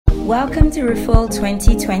Welcome to Refill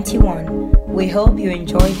 2021. We hope you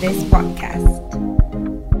enjoy this podcast.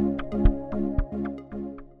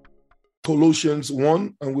 Colossians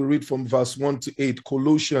 1, and we read from verse 1 to 8.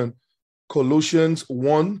 Colossians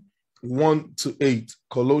 1, 1 to 8.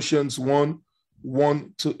 Colossians 1,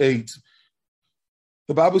 1 to 8.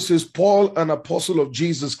 The Bible says, Paul, an apostle of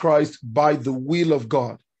Jesus Christ by the will of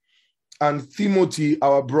God, and Timothy,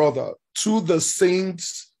 our brother, to the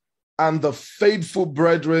saints and the faithful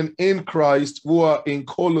brethren in Christ who are in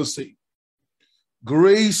Colossae.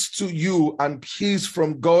 Grace to you and peace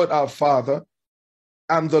from God our Father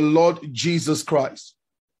and the Lord Jesus Christ.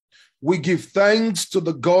 We give thanks to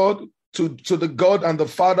the God, to the God and the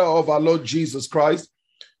Father of our Lord Jesus Christ,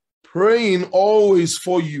 praying always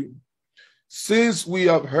for you, since we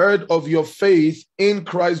have heard of your faith in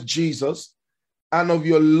Christ Jesus and of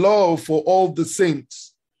your love for all the saints,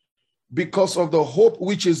 because of the hope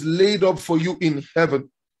which is laid up for you in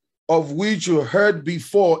heaven, of which you heard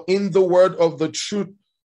before in the word of the truth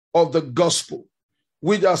of the gospel,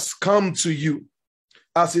 which has come to you,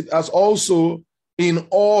 as it has also in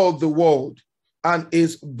all the world, and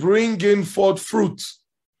is bringing forth fruit,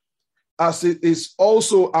 as it is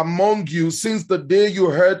also among you since the day you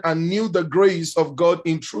heard and knew the grace of God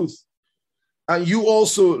in truth. And you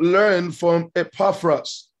also learned from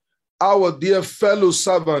Epaphras, our dear fellow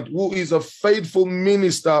servant, who is a faithful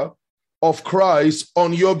minister of Christ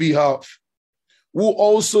on your behalf, who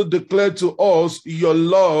also declared to us your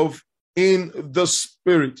love in the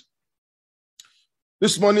Spirit.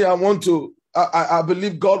 This morning, I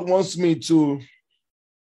believe God wants me to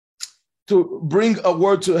bring a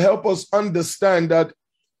word to help us understand that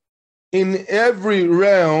in every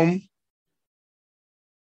realm,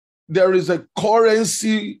 there is a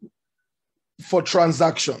currency for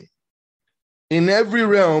transaction. In every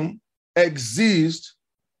realm exists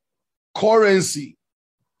currency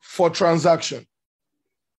for transaction.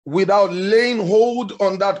 Without laying hold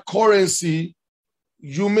on that currency,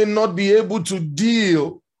 you may not be able to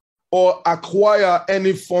deal or acquire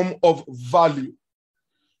any form of value.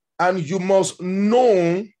 And you must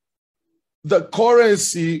know the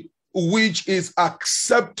currency which is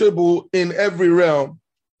acceptable in every realm.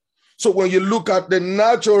 So when you look at the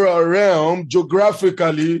natural realm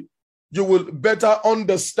geographically, you will better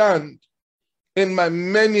understand. In my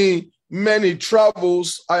many, many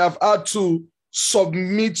travels, I have had to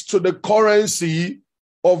submit to the currency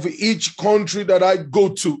of each country that I go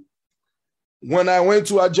to. When I went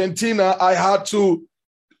to Argentina,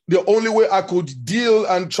 the only way I could deal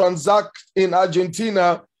and transact in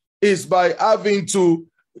Argentina is by having to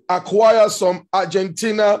acquire some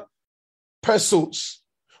Argentina pesos.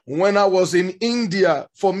 When I was in India,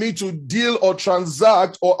 for me to deal or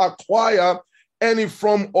transact or acquire any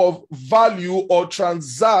form of value or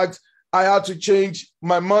transact, I had to change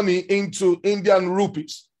my money into Indian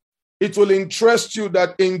rupees. It will interest you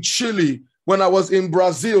that in Chile, when I was in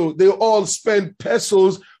Brazil, they all spend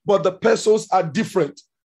pesos, but the pesos are different.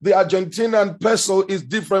 The Argentinian peso is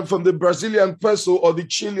different from the Brazilian peso or the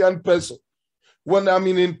Chilean peso. When I'm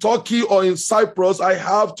in Turkey or in Cyprus, I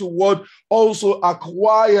have to also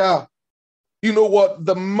acquire,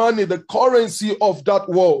 the money, the currency of that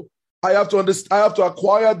world. I have to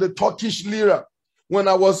acquire the Turkish lira. When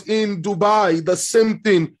I was in Dubai, the same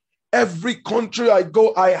thing. Every country I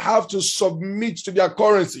go, I have to submit to their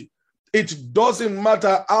currency. It doesn't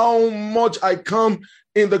matter how much I come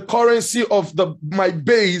in the currency of my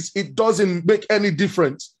base, it doesn't make any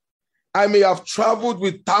difference. I may have traveled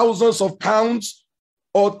with thousands of pounds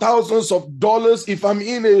or thousands of dollars. If I'm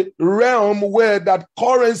in a realm where that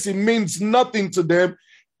currency means nothing to them,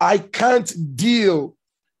 I can't deal.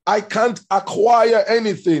 I can't acquire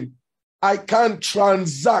anything. I can't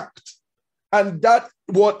transact. And that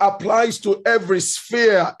what applies to every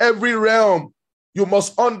sphere, every realm. You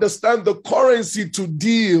must understand the currency to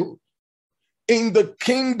deal. In the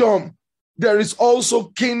kingdom, there is also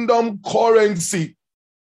kingdom currency.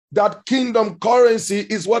 That kingdom currency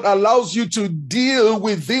is what allows you to deal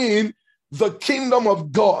within the kingdom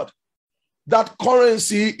of God. That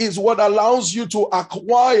currency is what allows you to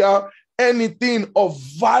acquire anything of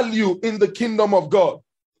value in the kingdom of God.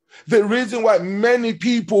 The reason why many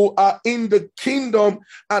people are in the kingdom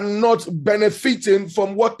and not benefiting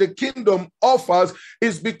from what the kingdom offers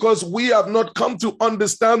is because we have not come to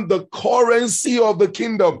understand the currency of the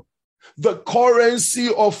kingdom, the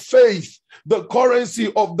currency of faith, the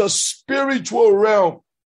currency of the spiritual realm.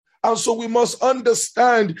 And so we must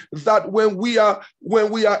understand that when we are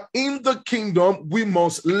in the kingdom, we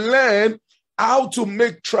must learn how to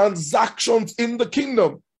make transactions in the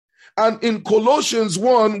kingdom. And in Colossians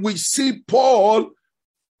 1, we see Paul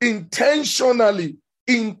intentionally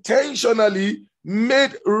intentionally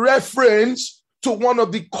made reference to one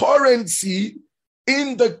of the currency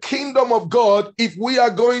in the kingdom of God if we are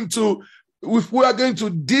going to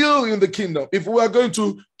deal in the kingdom, if we are going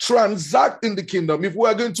to transact in the kingdom, if we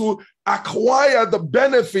are going to acquire the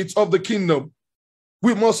benefits of the kingdom.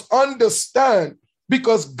 We must understand,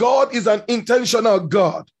 because God is an intentional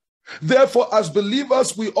God. Therefore, as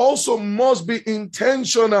believers, we also must be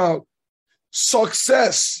intentional.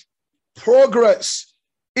 Success, progress,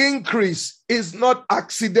 increase is not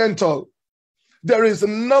accidental. There is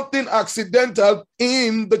nothing accidental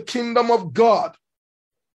in the kingdom of God.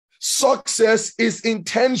 Success is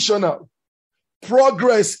intentional.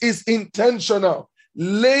 Progress is intentional.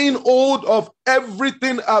 Laying hold of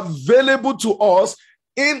everything available to us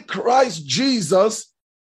in Christ Jesus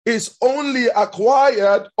is only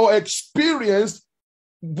acquired or experienced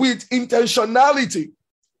with intentionality.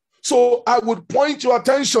 So I would point your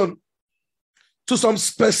attention to some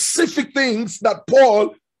specific things that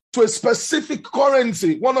Paul, to a specific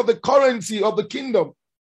currency, one of the currency of the kingdom,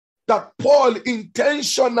 that Paul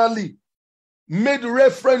intentionally made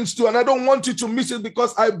reference to. And I don't want you to miss it,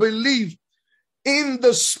 because I believe in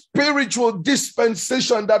the spiritual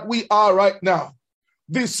dispensation that we are right now.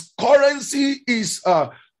 This currency is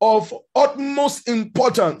of utmost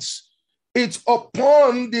importance. It's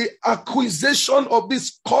upon the acquisition of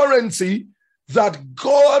this currency that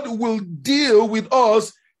God will deal with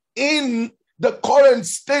us in the current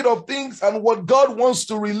state of things and what God wants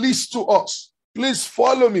to release to us. Please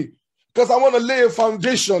follow me, because I want to lay a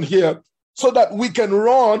foundation here so that we can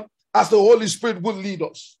run as the Holy Spirit will lead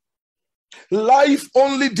us. Life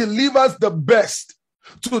only delivers the best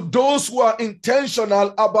to those who are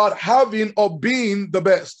intentional about having or being the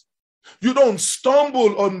best. You don't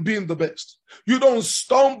stumble on being the best. You don't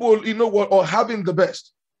stumble, or having the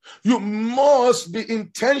best. You must be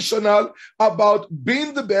intentional about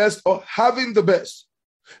being the best or having the best.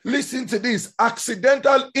 Listen to this.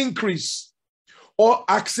 Accidental increase or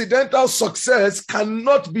accidental success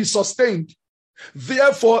cannot be sustained.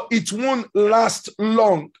 Therefore, it won't last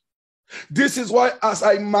long. This is why, as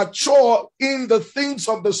I mature in the things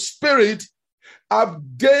of the Spirit, I'm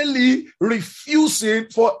daily refusing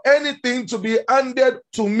for anything to be handed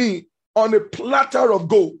to me on a platter of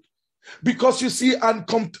gold. Because you see,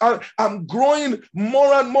 I'm growing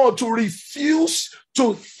more and more to refuse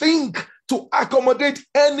to think, to accommodate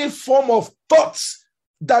any form of thoughts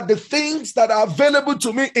that the things that are available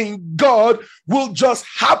to me in God will just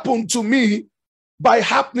happen to me by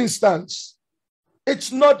happenstance.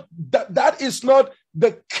 It's not that is not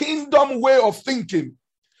the kingdom way of thinking.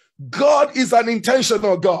 God is an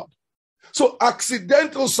intentional God. So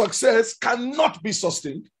accidental success cannot be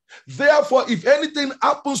sustained. Therefore, if anything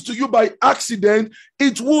happens to you by accident,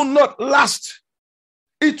 it will not last.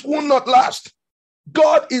 It will not last.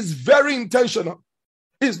 God is very intentional.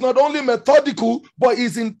 He's not only methodical, but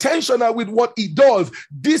he's intentional with what he does.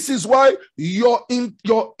 This is why your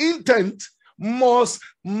intent must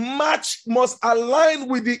align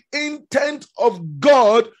with the intent of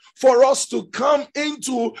God for us to come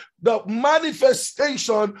into the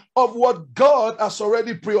manifestation of what God has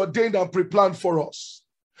already preordained and preplanned for us.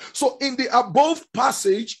 So in the above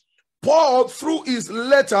passage, Paul, through his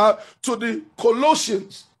letter to the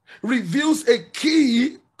Colossians, reveals a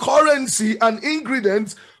key currency and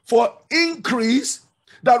ingredients for increase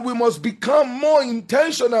that we must become more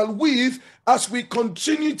intentional with as we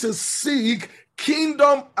continue to seek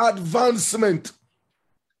kingdom advancement.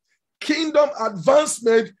 Kingdom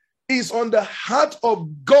advancement is on the heart of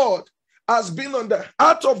God, has been on the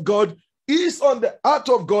heart of God, is on the heart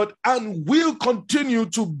of God, and will continue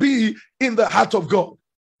to be in the heart of God.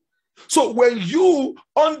 So when you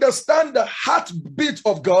understand the heartbeat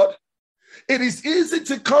of God, it is easy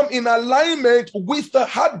to come in alignment with the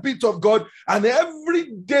heartbeat of God. And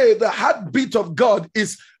every day, the heartbeat of God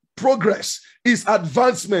is progress, is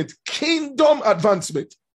advancement, kingdom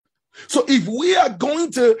advancement. So if we are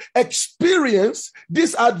going to experience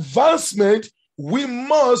this advancement, we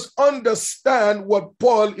must understand what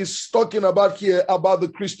Paul is talking about here about the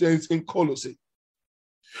Christians in Colossae.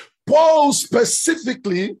 Paul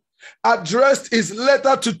specifically addressed his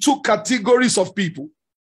letter to two categories of people.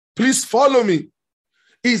 Please follow me.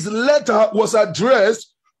 His letter was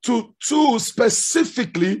addressed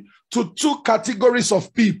specifically to two categories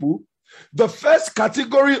of people. The first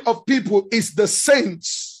category of people is the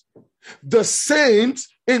saints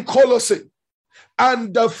in Colossae,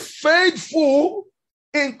 and the faithful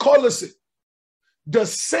in Colossae. The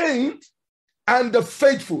saint and the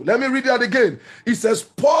faithful. Let me read that again. It says,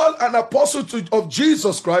 Paul, an apostle of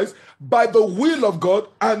Jesus Christ, by the will of God,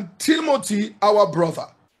 and Timothy, our brother,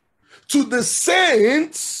 to the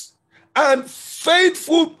saints and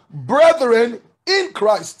faithful brethren in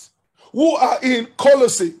Christ who are in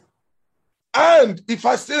Colossae. And if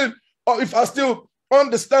I still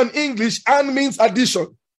understand English, and means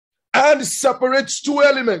addition, and separates two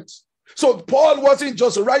elements. So Paul wasn't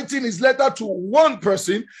just writing his letter to one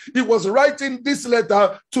person, he was writing this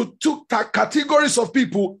letter to two categories of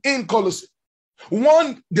people in Colossae.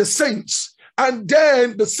 One, the saints, and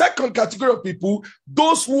then the second category of people,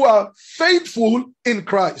 those who are faithful in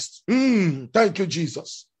Christ. Thank you,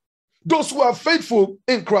 Jesus. Those who are faithful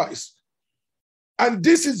in Christ. And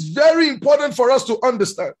this is very important for us to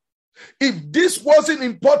understand. If this wasn't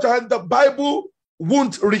important, the Bible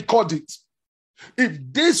won't record it. If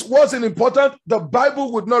this wasn't important, the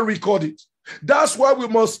Bible would not record it. That's why we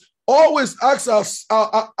must always ask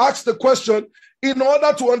the question in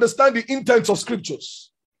order to understand the intent of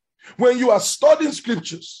scriptures. When you are studying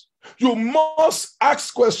scriptures, you must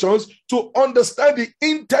ask questions to understand the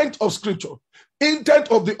intent of scripture, intent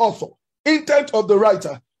of the author, intent of the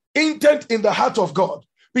writer, intent in the heart of God,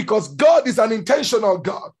 because God is an intentional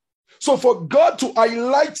God. So for God to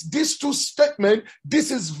highlight these two statements, this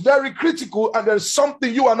is very critical, and there's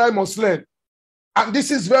something you and I must learn. And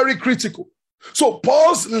this is very critical. So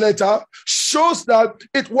Paul's letter shows that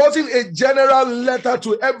it wasn't a general letter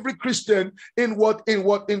to every Christian in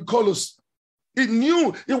Colossae. He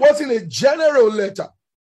knew it wasn't a general letter,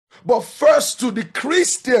 but first to the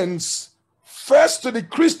Christians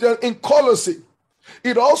in Colossae.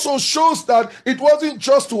 It also shows that it wasn't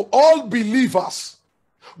just to all believers,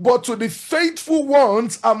 but to the faithful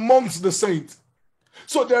ones amongst the saints.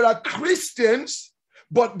 So there are Christians,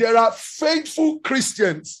 but there are faithful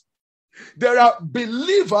Christians. There are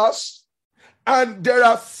believers, and there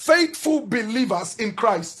are faithful believers in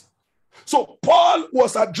Christ. So Paul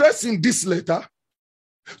was addressing this letter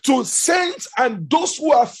to saints and those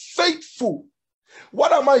who are faithful.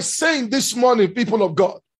 What am I saying this morning, people of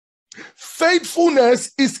God?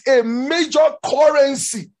 Faithfulness is a major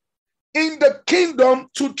currency in the kingdom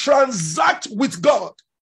to transact with God,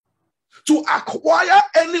 to acquire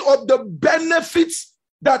any of the benefits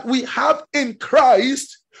that we have in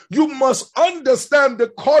Christ. You must understand the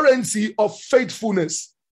currency of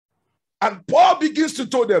faithfulness. And Paul begins to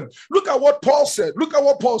tell them, look at what Paul said. Look at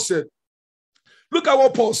what Paul said. Look at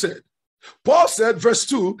what Paul said. Paul said, verse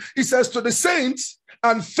 2, he says, to the saints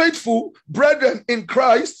and faithful brethren in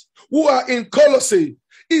Christ who are in Colossae,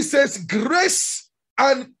 he says, grace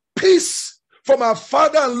and peace from our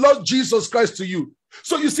Father and Lord Jesus Christ to you.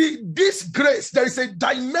 So you see, this grace, there is a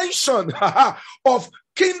dimension of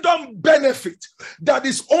kingdom benefit that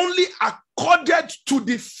is only accorded to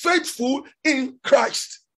the faithful in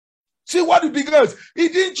Christ. See what he begins. He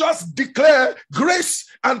didn't just declare grace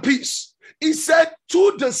and peace. He said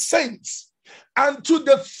to the saints and to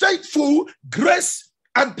the faithful, grace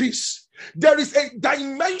and peace. There is a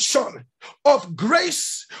dimension of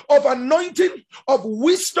grace, of anointing, of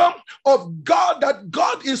wisdom, of God that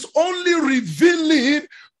God is only revealing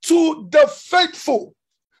to the faithful.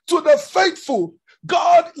 To the faithful.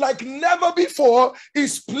 God, like never before,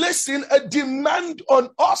 is placing a demand on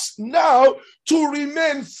us now to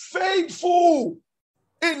remain faithful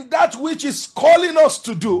in that which is calling us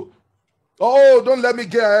to do. Oh, don't let me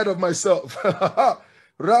get ahead of myself.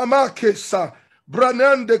 Ramakesa.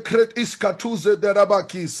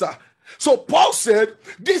 So Paul said,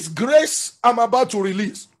 this grace I'm about to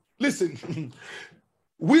release. Listen,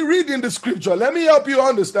 we read in the scripture. Let me help you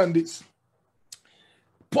understand this.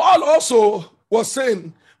 Paul also was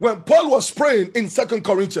saying, when Paul was praying in 2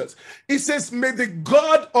 Corinthians, he says, may the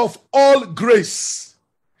God of all grace,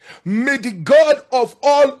 may the God of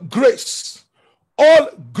all grace, all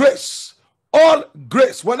grace, all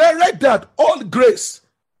grace. When I read that, all grace,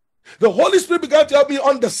 the Holy Spirit began to help me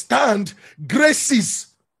understand graces.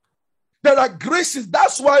 There are graces.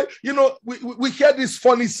 That's why, we hear this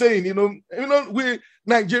funny saying, we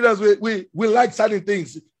Nigerians, we like certain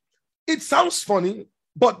things. It sounds funny,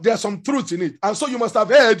 but there's some truth in it. And so you must have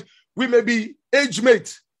heard, we may be age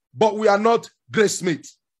mate, but we are not grace mate.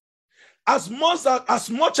 As much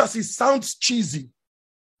as it sounds cheesy,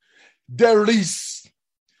 there is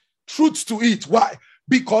truth to it. Why?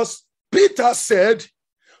 Because Peter said,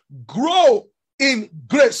 grow in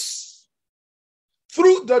grace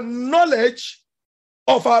through the knowledge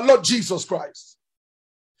of our Lord Jesus Christ.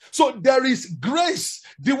 So there is grace.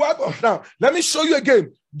 Now, let me show you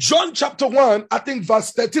again. John chapter 1, I think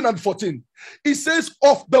verse 13 and 14. It says,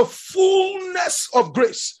 of the fullness of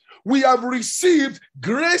grace, we have received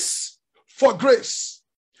grace for grace,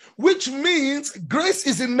 which means grace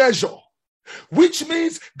is in measure, which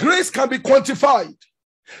means grace can be quantified.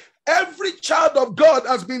 Every child of God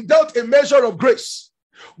has been dealt a measure of grace.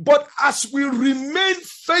 But as we remain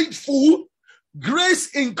faithful,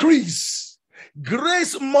 grace increases.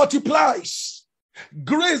 Grace multiplies.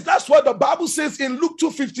 Grace, that's what the Bible says in Luke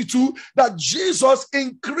 2:52, that Jesus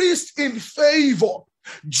increased in favor.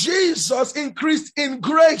 Jesus increased in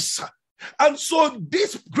grace. And so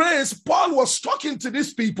this grace, Paul was talking to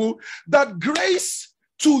these people, that grace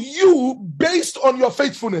to you based on your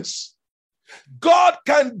faithfulness. God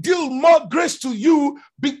can deal more grace to you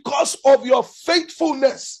because of your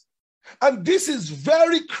faithfulness. And this is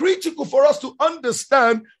very critical for us to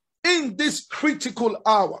understand in this critical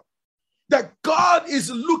hour, that God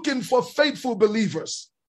is looking for faithful believers.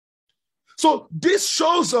 So this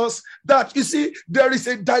shows us that, you see, there is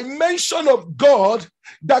a dimension of God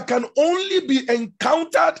that can only be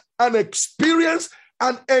encountered and experienced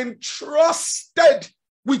and entrusted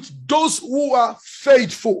with those who are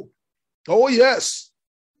faithful. Oh, yes.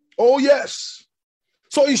 Oh, yes.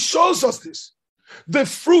 So it shows us this. The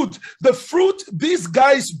fruit these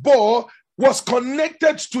guys bore was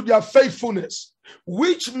connected to their faithfulness,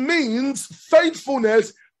 which means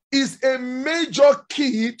faithfulness is a major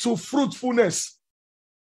key to fruitfulness.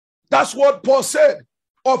 That's what Paul said,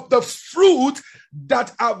 of the fruit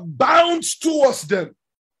that abounds towards them.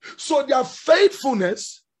 So their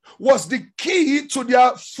faithfulness was the key to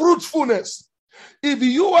their fruitfulness. If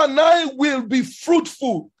you and I will be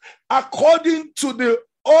fruitful according to the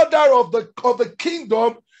order of the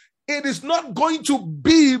kingdom, it is not going to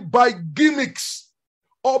be by gimmicks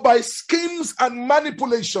or by schemes and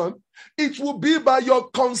manipulation. It will be by your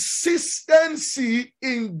consistency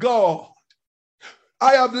in God.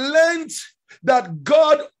 I have learned that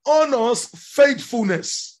God honors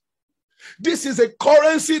faithfulness. This is a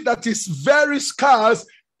currency that is very scarce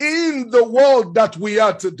in the world that we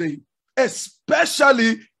are today,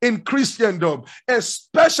 especially in Christendom,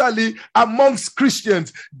 especially amongst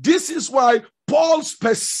Christians. This is why Paul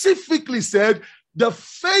specifically said, the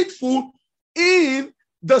faithful in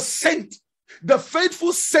the saint, the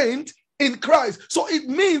faithful saint in Christ. So it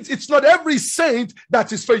means it's not every saint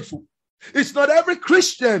that is faithful. It's not every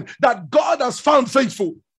Christian that God has found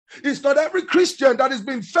faithful. It's not every Christian that has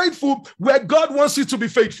been faithful where God wants you to be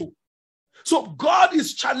faithful. So God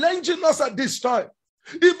is challenging us at this time,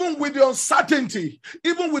 even with the uncertainty,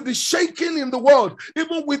 even with the shaking in the world,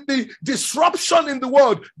 even with the disruption in the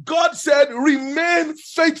world. God said, remain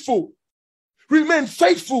faithful. Remain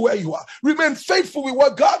faithful where you are. Remain faithful with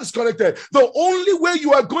what God has connected. The only way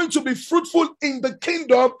you are going to be fruitful in the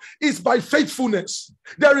kingdom is by faithfulness.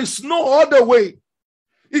 There is no other way.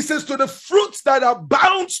 He says, to the fruits that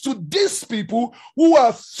abound to these people who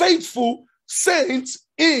are faithful saints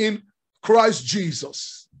in Christ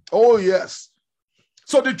Jesus. Oh, yes.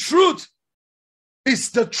 So the truth is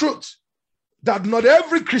the truth that not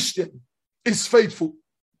every Christian is faithful.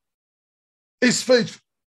 Is faithful.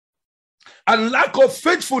 And lack of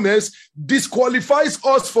faithfulness disqualifies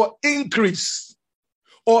us for increase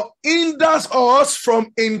or hinders us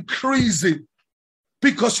from increasing.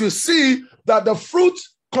 Because you see that the fruit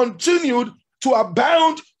continued to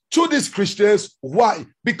abound to these Christians. Why?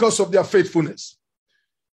 Because of their faithfulness.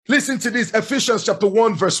 Listen to this, Ephesians chapter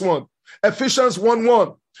 1, verse 1. Ephesians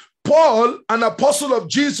 1:1. Paul, an apostle of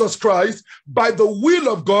Jesus Christ, by the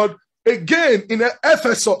will of God, again in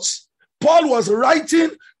Ephesus. Paul was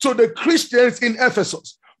writing to the Christians in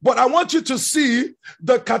Ephesus. But I want you to see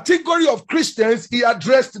the category of Christians he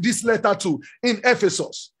addressed this letter to in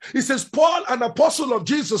Ephesus. He says, Paul, an apostle of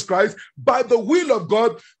Jesus Christ, by the will of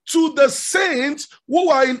God, to the saints who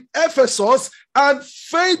are in Ephesus and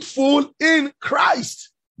faithful in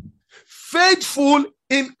Christ. Faithful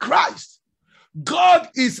in Christ. God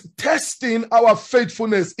is testing our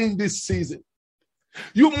faithfulness in this season.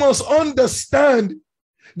 You must understand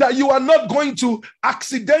that you are not going to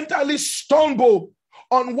accidentally stumble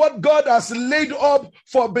on what God has laid up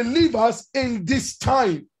for believers in this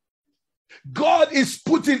time. God is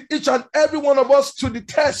putting each and every one of us to the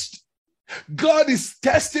test. God is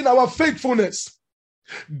testing our faithfulness.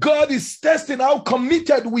 God is testing how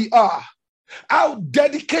committed we are, how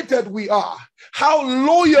dedicated we are, how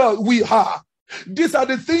loyal we are. These are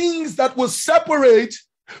the things that will separate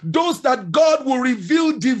those that God will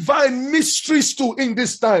reveal divine mysteries to in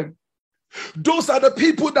this time. Those are the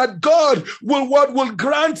people that God will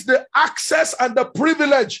grant the access and the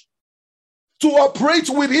privilege to operate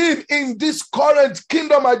with him in this current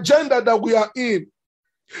kingdom agenda that we are in.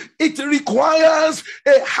 It requires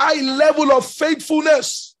a high level of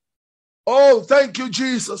faithfulness. Oh, thank you,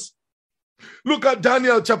 Jesus. Look at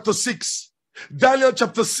Daniel chapter 6. Daniel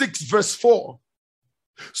chapter 6, verse 4.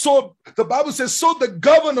 So the Bible says, so the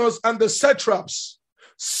governors and the satraps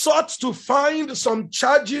sought to find some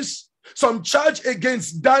charge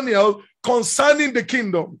against Daniel concerning the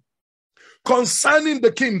kingdom.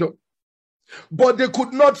 But they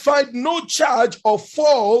could not find no charge or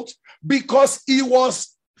fault because he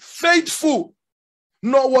was faithful,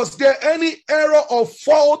 nor was there any error or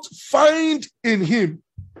fault found in him.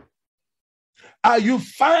 Are you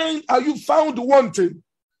found wanting?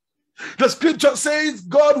 The scripture says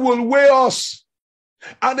God will weigh us,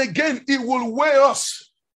 and again he will weigh us.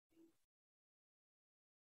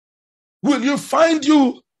 Will you find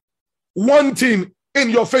you wanting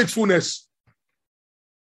in your faithfulness?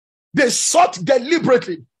 They sought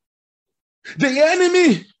deliberately. The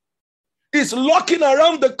enemy is lurking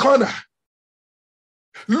around the corner,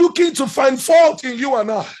 looking to find fault in you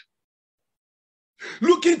and I,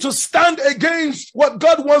 looking to stand against what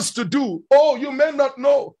God wants to do. Oh, you may not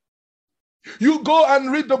know. You go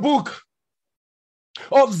and read the book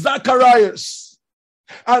of Zacharias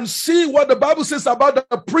and see what the Bible says about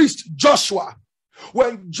the priest Joshua.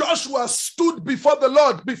 When Joshua stood before the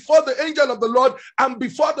Lord, before the angel of the Lord, and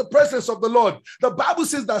before the presence of the Lord, the Bible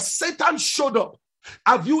says that Satan showed up.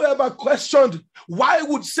 Have you ever questioned why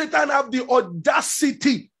would Satan have the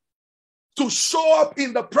audacity to show up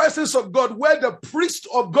in the presence of God where the priest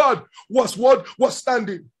of God was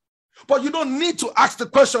standing? But you don't need to ask the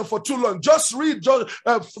question for too long. Just read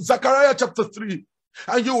Zechariah chapter 3,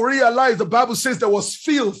 and you realize the Bible says there was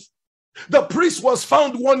filth. The priest was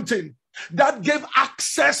found wanting. That gave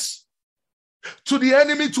access to the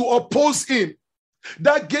enemy to oppose him.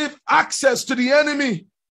 That gave access to the enemy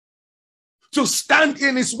to stand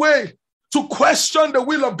in his way, to question the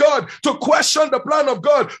will of God, to question the plan of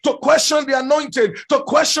God, to question the anointing, to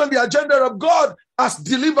question the agenda of God as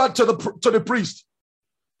delivered to the priest.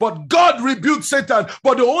 But God rebuked Satan.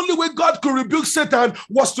 But the only way God could rebuke Satan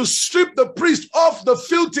was to strip the priest off the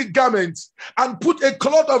filthy garments and put a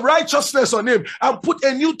cloth of righteousness on him and put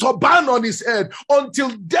a new turban on his head.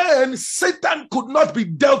 Until then, Satan could not be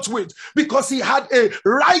dealt with because he had a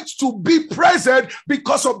right to be present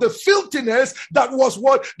because of the filthiness that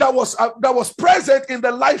was present in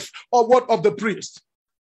the life of the priest.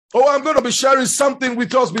 Oh, I'm going to be sharing something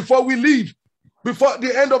with us before we leave. Before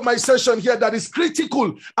the end of my session here, that is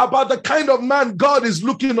critical about the kind of man God is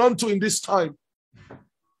looking onto in this time.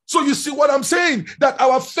 So you see what I'm saying? That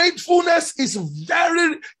our faithfulness is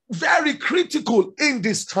very, very critical in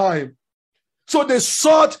this time. So they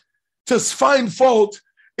sought to find fault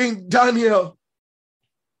in Daniel,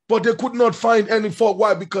 but they could not find any fault.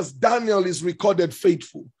 Why? Because Daniel is recorded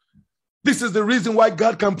faithful. This is the reason why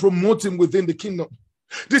God can promote him within the kingdom.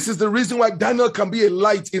 This is the reason why Daniel can be a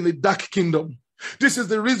light in a dark kingdom. This is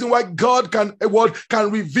the reason why God can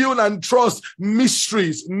reveal and trust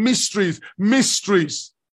mysteries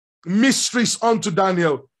unto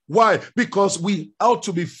Daniel. Why? Because we ought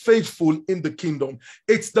to be faithful in the kingdom.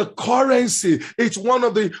 It's the currency. It's one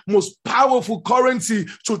of the most powerful currency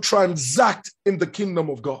to transact in the kingdom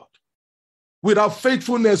of God. Without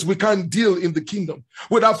faithfulness, we can't deal in the kingdom.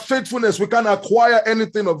 Without faithfulness, we can't acquire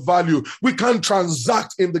anything of value. We can't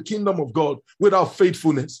transact in the kingdom of God without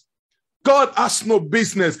faithfulness. God has no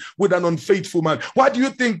business with an unfaithful man. Why do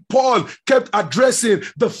you think Paul kept addressing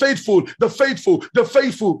the faithful, the faithful, the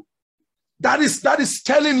faithful? That is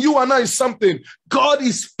telling you and I something. God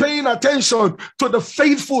is paying attention to the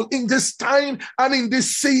faithful in this time and in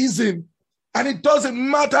this season. And it doesn't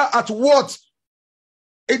matter at what.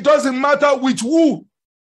 It doesn't matter with who.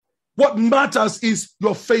 What matters is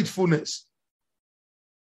your faithfulness.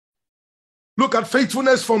 Look at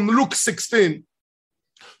faithfulness from Luke 16.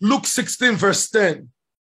 Luke 16 verse 10.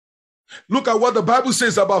 Look at what the Bible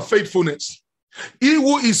says about faithfulness. He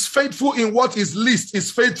who is faithful in what is least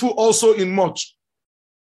is faithful also in much.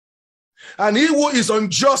 And he who is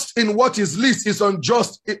unjust in what is least is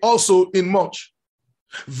unjust also in much.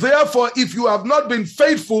 Therefore, if you have not been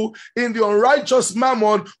faithful in the unrighteous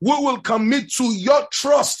mammon, we will commit to your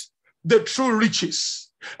trust the true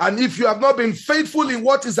riches. And if you have not been faithful in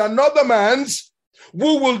what is another man's,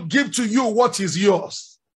 we will give to you what is yours.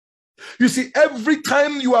 You see, every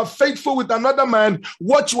time you are faithful with another man,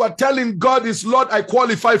 what you are telling God is, Lord, I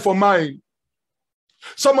qualify for mine.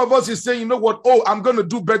 Some of us is saying, you know what? Oh, I'm going to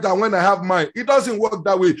do better when I have mine. It doesn't work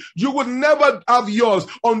that way. You will never have yours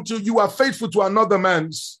until you are faithful to another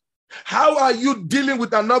man's. How are you dealing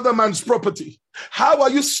with another man's property? How are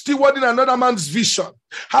you stewarding another man's vision?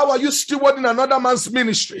 How are you stewarding another man's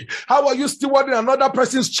ministry? How are you stewarding another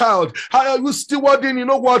person's child? How are you stewarding, you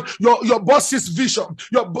know what, your boss's vision,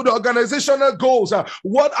 the organizational goals?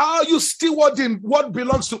 What are you stewarding? What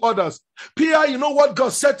belongs to others? Pierre, you know what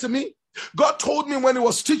God said to me? God told me when he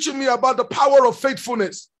was teaching me about the power of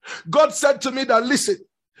faithfulness. God said to me that, listen,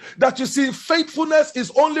 that you see, faithfulness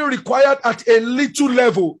is only required at a little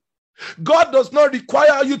level. God does not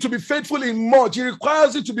require you to be faithful in much. He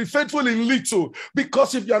requires you to be faithful in little.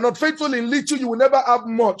 Because if you are not faithful in little, you will never have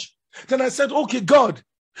much. Then I said, okay, God,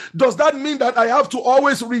 does that mean that I have to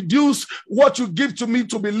always reduce what you give to me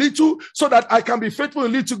to be little so that I can be faithful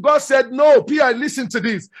in little? God said, no. P.I., listen to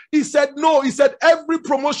this. He said, no. He said, every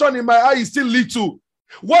promotion in my eye is still little.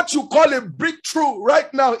 What you call a breakthrough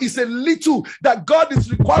right now is a little that God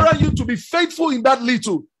is requiring you to be faithful in that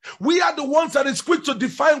little. We are the ones that is quick to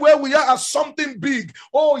define where we are as something big.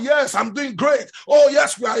 Oh, yes, I'm doing great. Oh,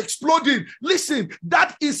 yes, we are exploding. Listen,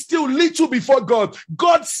 that is still little before God.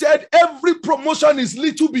 God said every promotion is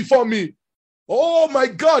little before me. Oh, my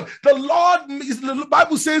God. The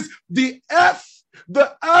Bible says the earth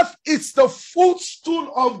is the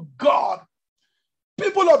footstool of God.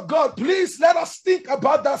 People of God, please let us think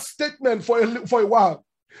about that statement for a while.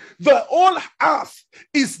 The whole earth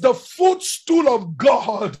is the footstool of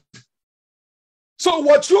God. So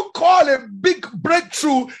what you call a big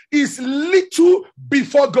breakthrough is little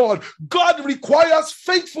before God. God requires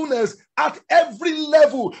faithfulness at every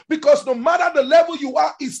level, because no matter the level you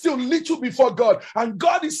are, it's still little before God. And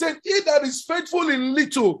God is saying, he that is faithful in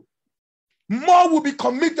little, more will be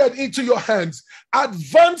committed into your hands.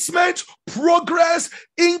 Advancement, progress,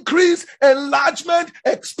 increase, enlargement,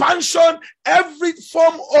 expansion, every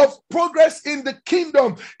form of progress in the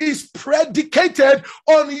kingdom is predicated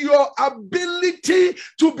on your ability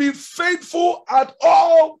to be faithful at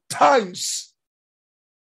all times.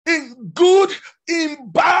 In good,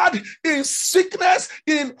 in bad, in sickness,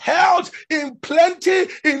 in health, in plenty,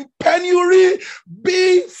 in penury,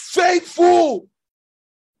 be faithful.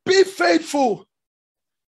 Be faithful.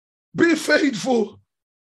 Be faithful.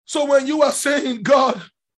 So when you are saying, God,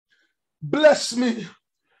 bless me,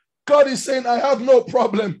 God is saying, I have no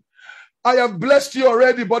problem. I have blessed you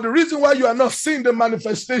already. But the reason why you are not seeing the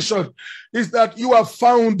manifestation is that you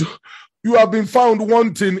have been found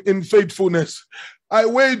wanting in faithfulness. I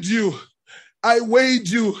weighed you,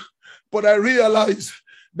 but I realized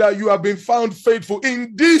that you have been found faithful.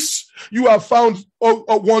 In this, you are found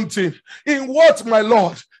wanting. In what, my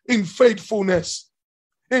Lord? In faithfulness.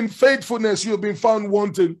 In faithfulness, you have been found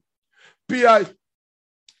wanting. P.I.,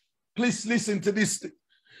 please listen to this.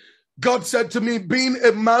 God said to me, being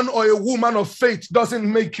a man or a woman of faith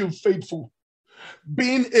doesn't make you faithful.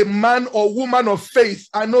 Being a man or woman of faith,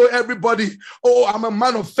 I know everybody, oh, I'm a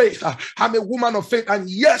man of faith, I'm a woman of faith. And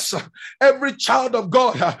yes, every child of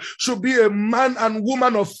God should be a man and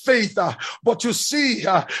woman of faith. But you see,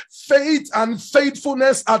 faith and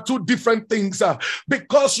faithfulness are two different things.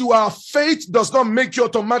 Because you are faith does not make you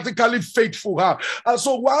automatically faithful. And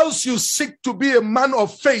so whilst you seek to be a man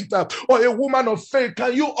of faith or a woman of faith,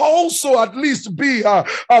 can you also at least be a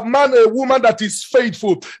man or a woman that is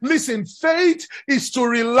faithful? Listen, faith is to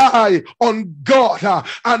rely on God,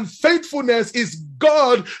 and faithfulness is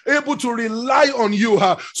God able to rely on you.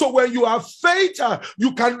 So when you have faith,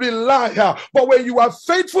 you can rely. But when you have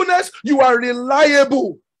faithfulness, you are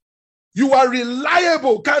reliable. You are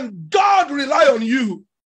reliable. Can God rely on you?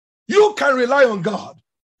 You can rely on God.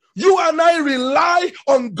 You and I rely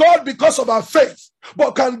on God because of our faith.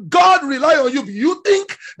 But can God rely on you? You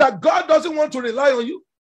think that God doesn't want to rely on you?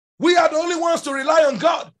 We are the only ones to rely on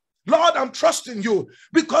God. Lord, I'm trusting you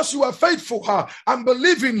because you are faithful. I'm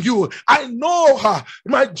believing you. I know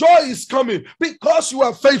my joy is coming because you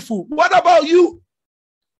are faithful. What about you?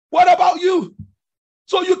 What about you?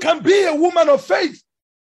 So you can be a woman of faith.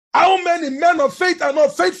 How many men of faith are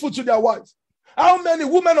not faithful to their wives? How many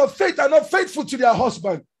women of faith are not faithful to their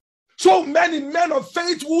husband? So many men of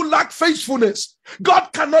faith who lack faithfulness. God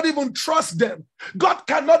cannot even trust them. God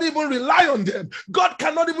cannot even rely on them. God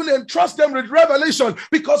cannot even entrust them with revelation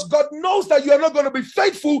because God knows that you are not going to be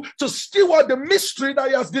faithful to steward the mystery that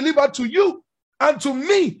he has delivered to you and to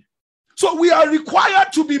me. So we are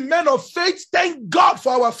required to be men of faith. Thank God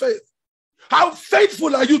for our faith. How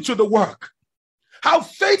faithful are you to the work? How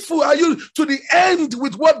faithful are you to the end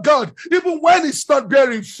with what God, even when it's not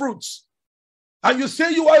bearing fruits? And you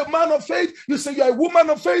say you are a man of faith, you say you are a woman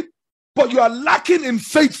of faith, but you are lacking in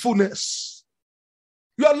faithfulness.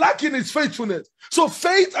 You are lacking in faithfulness. So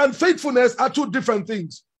faith and faithfulness are two different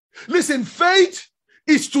things. Listen, faith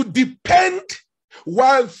is to depend,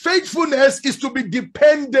 while faithfulness is to be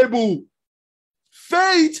dependable.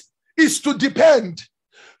 Faith is to depend.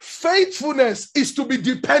 Faithfulness is to be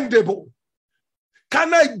dependable.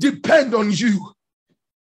 Can I depend on you?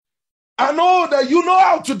 I know that you know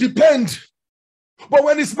how to depend. But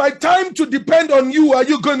when it's my time to depend on you, are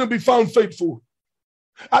you going to be found faithful?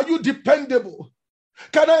 Are you dependable?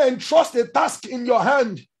 Can I entrust a task in your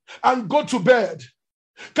hand and go to bed?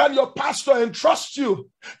 Can your pastor entrust you?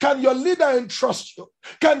 Can your leader entrust you?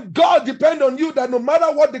 Can God depend on you that no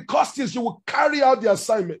matter what the cost is, you will carry out the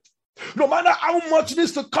assignment? No matter how much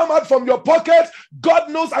needs to come out from your pocket, God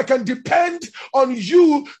knows I can depend on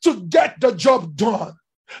you to get the job done.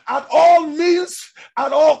 At all means,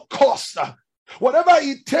 at all costs. Whatever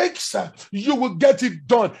it takes, you will get it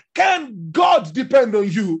done. Can God depend on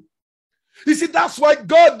you? You see, that's why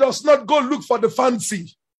God does not go look for the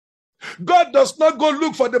fancy. God does not go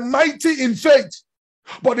look for the mighty in faith,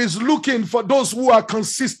 but is looking for those who are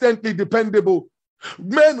consistently dependable,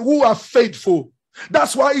 men who are faithful.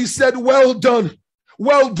 That's why he said, well done,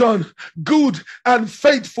 good and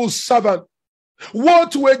faithful servant. Woe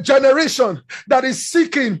to a generation that is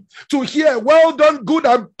seeking to hear, well done, good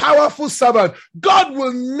and powerful servant. God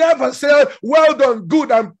will never say, well done,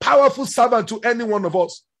 good and powerful servant to any one of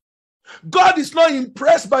us. God is not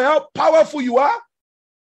impressed by how powerful you are.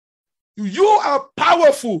 You are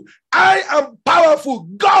powerful. I am powerful.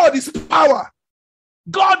 God is power.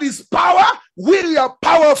 God is power. We are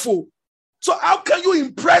powerful. So how can you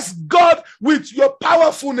impress God with your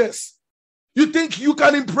powerfulness? You think you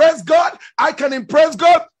can impress God? I can impress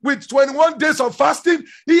God with 21 days of fasting.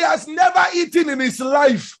 He has never eaten in his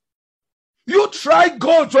life. You try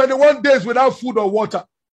go 21 days without food or water.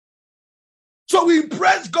 So we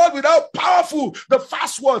impress God with how powerful the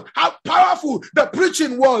fast was, how powerful the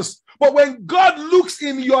preaching was. But when God looks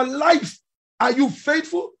in your life, are you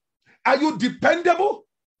faithful? Are you dependable?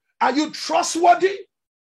 Are you trustworthy?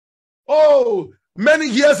 Oh, many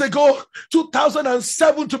years ago,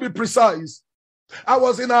 2007 to be precise, I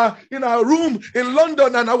was in a room in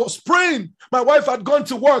London and I was praying. My wife had gone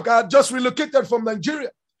to work. I had just relocated from Nigeria.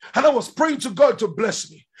 And I was praying to God to bless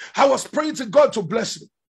me. I was praying to God to bless me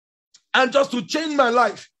and just to change my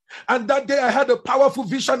life. And that day I had a powerful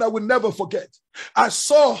vision I will never forget. I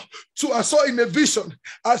saw in a vision,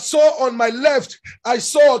 I saw on my left, I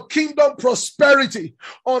saw kingdom prosperity.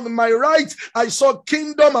 On my right, I saw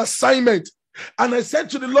kingdom assignment. And I said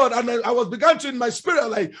to the Lord, and I was began to in my spirit,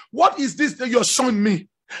 like, what is this that you're showing me?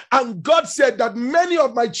 And God said that many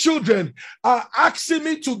of my children are asking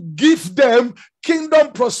me to give them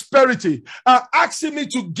kingdom prosperity, are asking me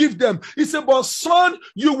to give them. He said, but son,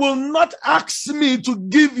 you will not ask me to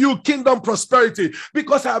give you kingdom prosperity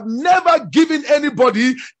because I have never given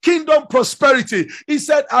anybody kingdom prosperity. He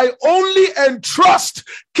said, I only entrust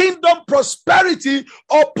kingdom prosperity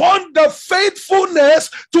upon the faithfulness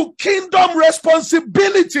to kingdom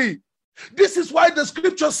responsibility. This is why the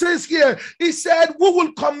scripture says here, he said, we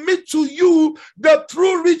will commit to you the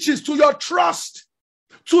true riches, to your trust.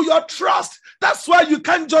 To your trust. That's why you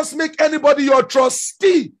can't just make anybody your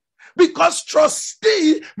trustee, because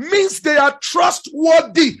trustee means they are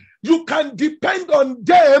trustworthy. You can depend on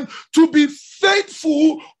them to be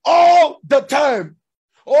faithful all the time.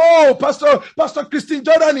 Oh, Pastor Christine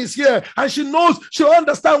Jordan is here and she knows, she'll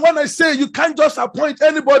understand when I say you can't just appoint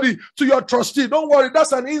anybody to your trustee. Don't worry,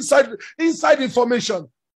 that's an inside information.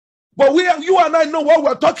 But you and I know what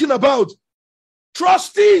we're talking about.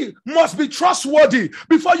 Trustee must be trustworthy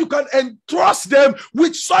before you can entrust them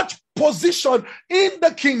with such position in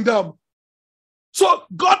the kingdom. So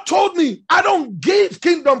God told me, I don't give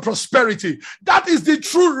kingdom prosperity. That is the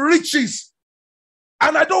true riches.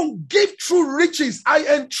 And I don't give true riches. I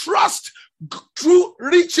entrust true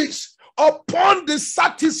riches upon the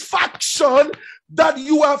satisfaction that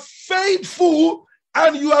you are faithful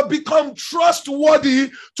and you have become trustworthy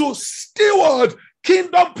to steward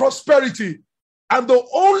kingdom prosperity. And the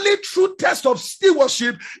only true test of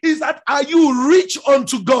stewardship is that, are you rich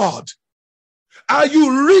unto God? Are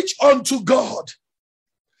you rich unto God?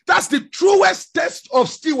 That's the truest test of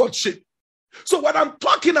stewardship. So what I'm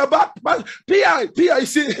talking about, PI,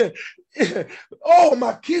 see, oh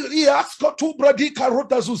my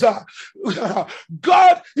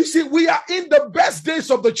God, you see, we are in the best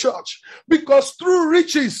days of the church because through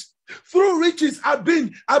riches have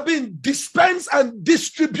been dispensed and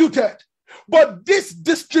distributed. But this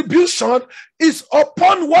distribution is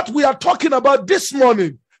upon what we are talking about this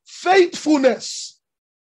morning. Faithfulness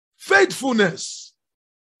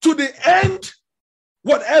to the end,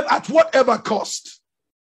 at whatever cost.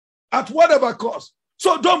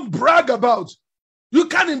 So don't brag about, you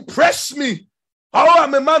can't impress me. Oh,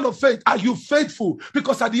 I'm a man of faith. Are you faithful?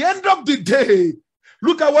 Because at the end of the day,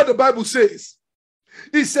 look at what the Bible says.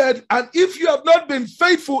 He said, and if you have not been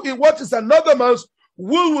faithful in what is another man's,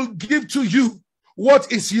 we will give to you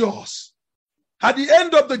what is yours. At the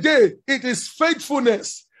end of the day, it is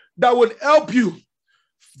faithfulness that will help you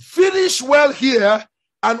finish well here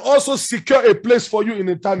and also secure a place for you in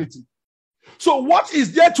eternity. So what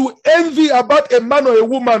is there to envy about a man or a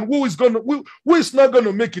woman who is not going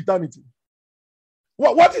to make eternity?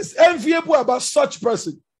 What is enviable about such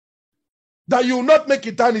person that you will not make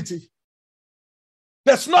eternity?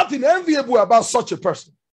 There's nothing enviable about such a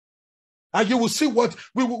person. And you will see what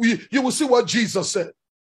you will see what Jesus said.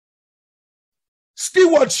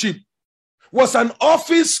 Stewardship was an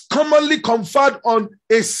office commonly conferred on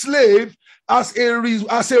a slave as a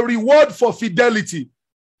reward for fidelity.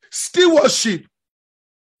 Stewardship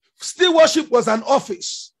was an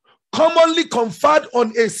office commonly conferred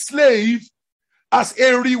on a slave as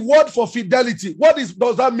a reward for fidelity.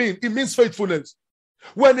 Does that mean? It means faithfulness.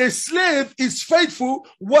 When a slave is faithful,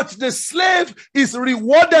 what the slave is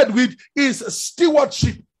rewarded with is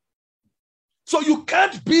stewardship. So you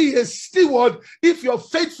can't be a steward if your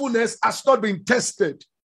faithfulness has not been tested.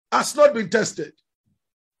 Has not been tested.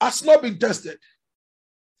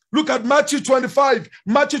 Look at Matthew 25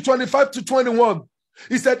 to 21.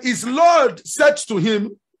 He said, his Lord said to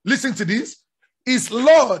him, listen to this, his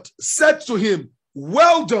Lord said to him,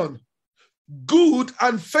 well done, good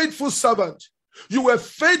and faithful servant. You were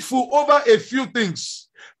faithful over a few things.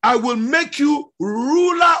 I will make you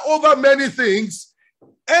ruler over many things.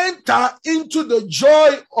 Enter into the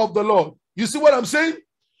joy of the Lord. You see what I'm saying?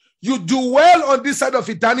 You do well on this side of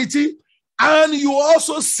eternity, and you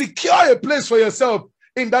also secure a place for yourself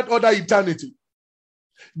in that other eternity.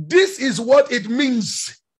 This is what it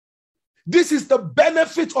means. This is the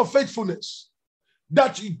benefit of faithfulness.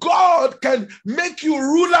 That God can make you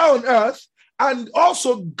ruler on earth, and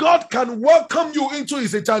also God can welcome you into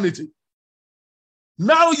his eternity.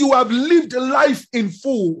 Now you have lived life in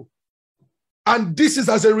full. And this is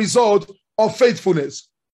as a result of faithfulness.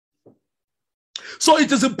 So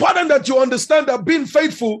it is important that you understand that being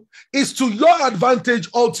faithful is to your advantage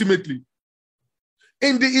ultimately.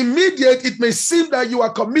 In the immediate, it may seem that you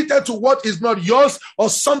are committed to what is not yours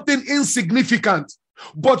or something insignificant.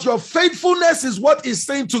 But your faithfulness is what is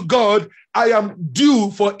saying to God, I am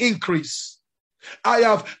due for increase. I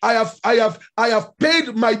have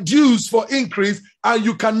paid my dues for increase, and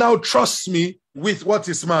you can now trust me with what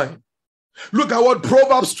is mine. Look at what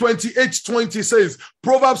Proverbs 28:20 says.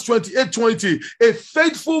 Proverbs 28:20. A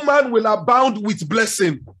faithful man will abound with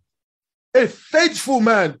blessing. A faithful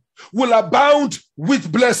man will abound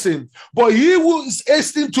with blessing. But he who is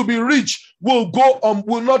hastening to be rich will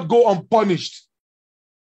not go unpunished.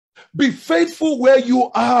 Be faithful where you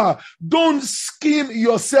are. Don't scheme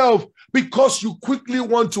yourself because you quickly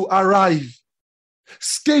want to arrive.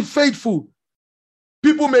 Stay faithful.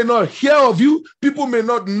 People may not hear of you. People may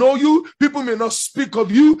not know you. People may not speak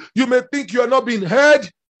of you. You may think you are not being heard.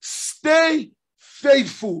 Stay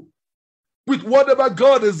faithful with whatever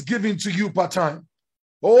God is giving to you part time.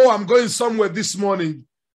 Oh, I'm going somewhere this morning.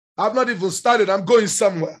 I've not even started. I'm going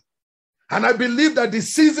somewhere. And I believe that the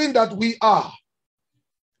season that we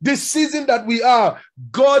are,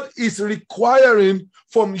 God is requiring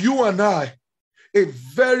from you and I a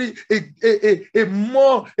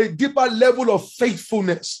deeper level of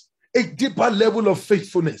faithfulness. A deeper level of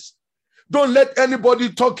faithfulness. Don't let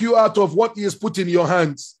anybody talk you out of what he has put in your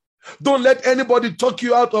hands. Don't let anybody talk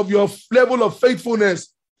you out of your level of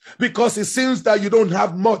faithfulness because it seems that you don't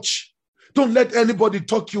have much. Don't let anybody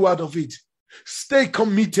talk you out of it. Stay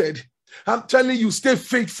committed. I'm telling you, stay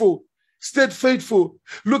faithful. Stay faithful.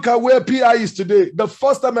 Look at where PI is today. The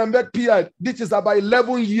first time I met PI, this is about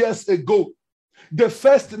 11 years ago. The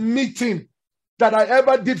first meeting that I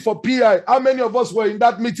ever did for PI, how many of us were in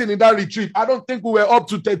that meeting, in that retreat? I don't think we were up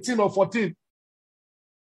to 13 or 14.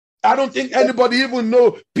 I don't think anybody even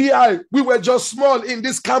know PI. We were just small in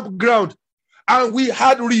this campground and we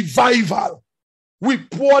had revival. We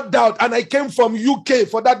poured out, and I came from UK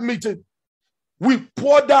for that meeting. We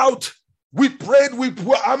poured out, we prayed,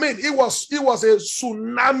 it was a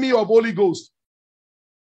tsunami of Holy Ghost.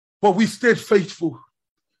 But we stayed faithful.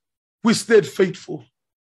 We stayed faithful.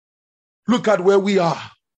 Look at where we are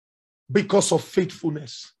because of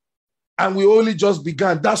faithfulness. And we only just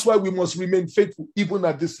began. That's why we must remain faithful, even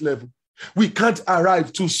at this level. We can't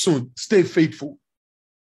arrive too soon. Stay faithful.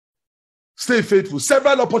 Stay faithful.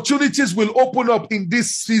 Several opportunities will open up in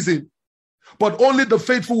this season, but only the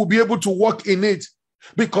faithful will be able to walk in it,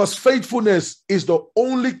 because faithfulness is the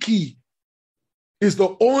only key. Is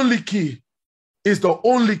the only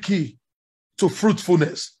key to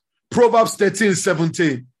fruitfulness. Proverbs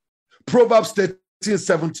 13:17. Proverbs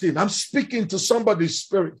 13:17. I'm speaking to somebody's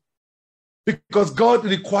spirit because God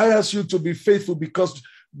requires you to be faithful, because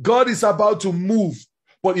God is about to move,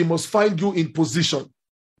 but he must find you in position.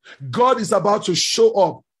 God is about to show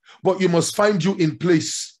up, but he must find you in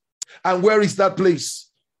place. And where is that place?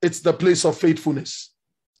 It's the place of faithfulness.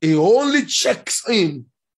 He only checks in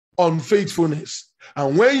on faithfulness.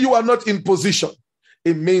 And when you are not in position,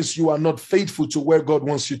 it means you are not faithful to where God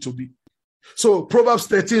wants you to be. So Proverbs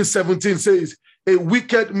 13:17 says, a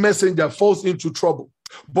wicked messenger falls into trouble,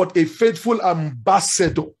 but a faithful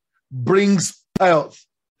ambassador brings health.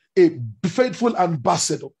 A faithful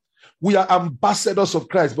ambassador. We are ambassadors of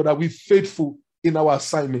Christ, but are we faithful in our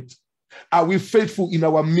assignment? Are we faithful in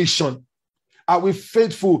our mission? Are we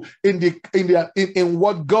faithful in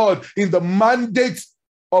what God, in the mandate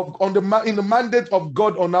of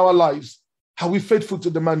God on our lives? Are we faithful to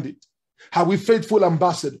the mandate? Are we faithful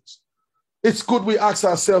ambassadors? It's good we ask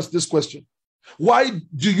ourselves this question. Why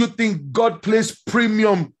do you think God placed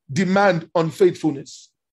premium demand on faithfulness?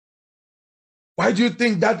 Why do you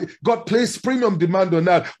think that God placed premium demand on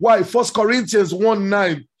that? Why? 1 Corinthians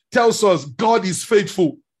 1:9 tells us God is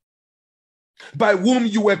faithful, by whom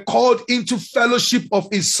you were called into fellowship of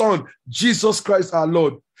his Son, Jesus Christ our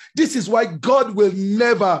Lord. This is why God will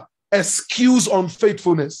never excuse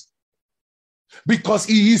unfaithfulness, because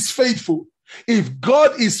he is faithful. If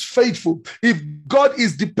God is faithful, if God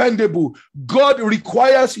is dependable, God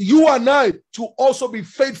requires you and I to also be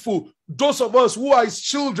faithful. Those of us who are his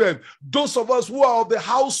children, those of us who are of the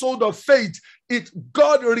household of faith,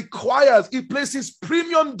 God requires, he places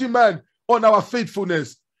premium demand on our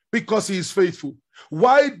faithfulness because he is faithful.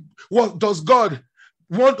 Why does God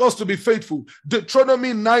want us to be faithful?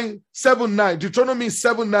 Deuteronomy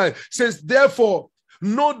 7:9 says, therefore,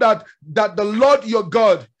 know that the Lord your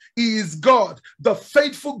God, he is God, the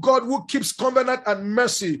faithful God who keeps covenant and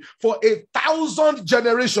mercy for 1,000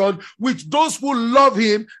 generations with those who love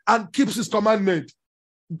him and keeps his commandment.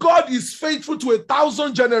 God is faithful to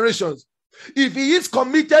 1,000 generations. If he is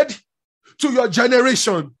committed to your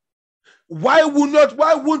generation, why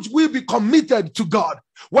won't we be committed to God?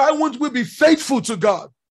 Why won't we be faithful to God?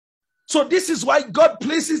 So this is why God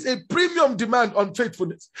places a premium demand on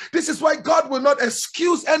faithfulness. This is why God will not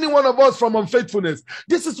excuse any one of us from unfaithfulness.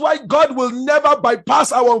 This is why God will never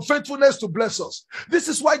bypass our unfaithfulness to bless us. This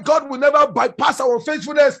is why God will never bypass our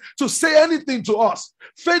unfaithfulness to say anything to us.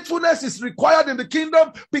 Faithfulness is required in the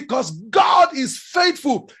kingdom because God is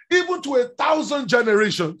faithful even to 1,000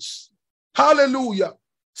 generations. Hallelujah.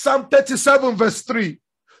 Psalm 37 verse 3.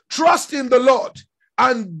 Trust in the Lord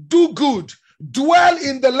and do good. Dwell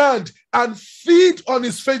in the land and feed on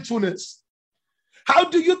his faithfulness. How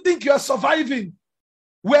do you think you are surviving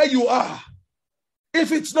where you are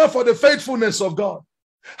if it's not for the faithfulness of God?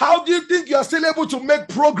 How do you think you are still able to make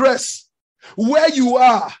progress where you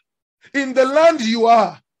are, in the land you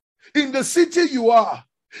are, in the city you are,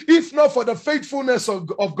 if not for the faithfulness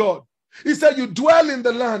of God? He said you dwell in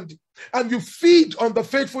the land and you feed on the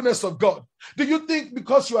faithfulness of God. Do you think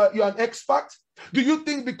because you are an expert? Do you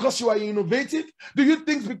think because you are innovative? Do you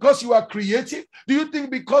think because you are creative? Do you think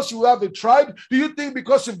because you have a tribe? Do you think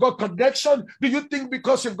because you've got connection? Do you think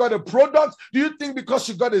because you've got a product? Do you think because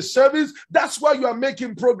you've got a service? That's why you are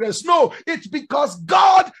making progress. No, it's because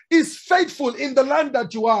God is faithful in the land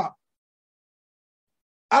that you are.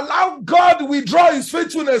 Allow God to withdraw his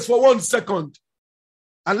faithfulness for 1 second.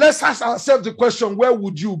 And let's ask ourselves the question, where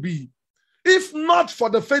would you be if not for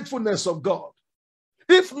the faithfulness of God?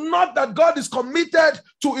 If not that God is committed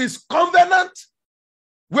to his covenant,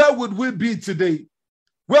 where would we be today?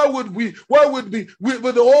 Where would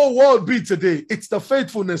the whole world be today? It's the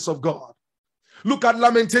faithfulness of God. Look at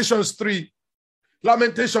Lamentations 3.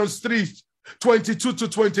 Lamentations 3, 22 to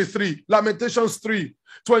 23. Lamentations 3,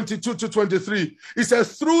 22 to 23. It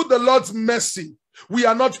says, through the Lord's mercy, we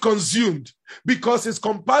are not consumed, because his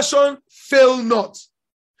compassion fail not.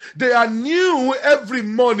 They are new every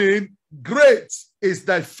morning. Great is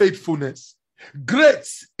thy faithfulness. Great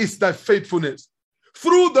is thy faithfulness.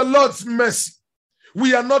 Through the Lord's mercy,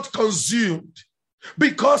 we are not consumed,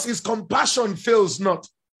 because his compassion fails not.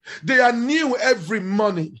 They are new every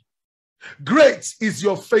morning. Great is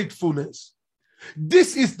your faithfulness.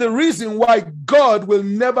 This is the reason why God will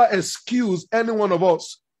never excuse any one of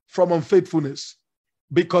us from unfaithfulness,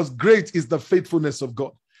 because great is the faithfulness of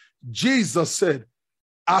God. Jesus said,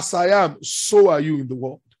 as I am, so are you in the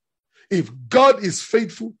world. If God is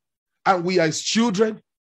faithful and we are his children,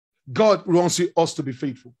 God wants us to be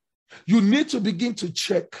faithful. You need to begin to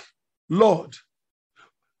check, Lord,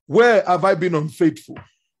 where have I been unfaithful?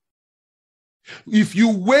 If you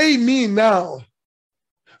weigh me now,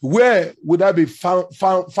 where would I be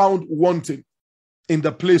found wanting in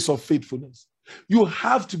the place of faithfulness? You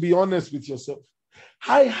have to be honest with yourself.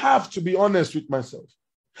 I have to be honest with myself.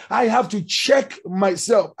 I have to check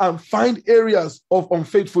myself and find areas of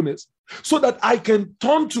unfaithfulness so that I can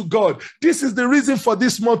turn to God. This is the reason for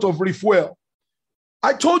this month of Refuel.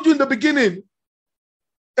 I told you in the beginning,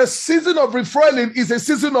 A season of refraining is a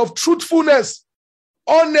season of truthfulness,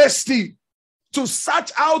 honesty, to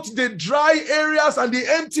search out the dry areas and the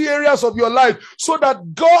empty areas of your life so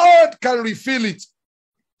that God can refill it.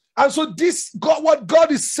 And so what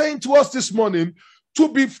God is saying to us this morning,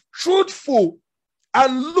 to be truthful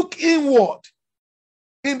and look inward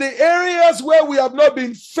in the areas where we have not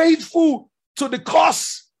been faithful to the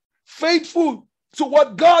cause, faithful to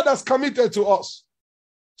what God has committed to us,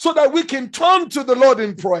 so that we can turn to the Lord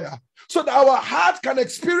in prayer, so that our heart can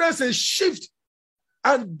experience a shift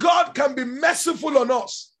and God can be merciful on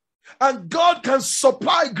us and God can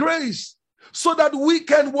supply grace so that we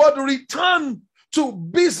can return to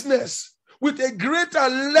business with a greater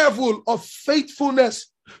level of faithfulness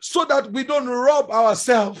so that we don't rob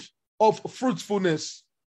ourselves of fruitfulness.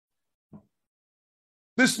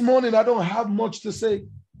 This morning, I don't have much to say,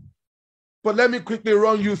 but let me quickly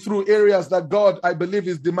run you through areas that God, I believe,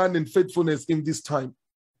 is demanding faithfulness in this time.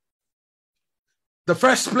 The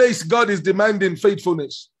first place God is demanding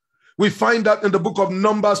faithfulness, we find that in the book of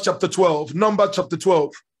Numbers chapter 12. Numbers chapter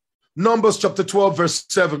 12, verse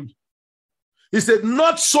 7. He said,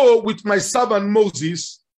 "Not so with my servant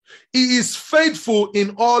Moses. He is faithful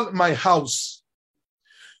in all my house."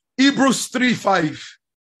 Hebrews 3:5.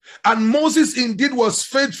 "And Moses indeed was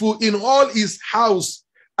faithful in all his house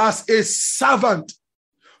as a servant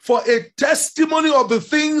for a testimony of the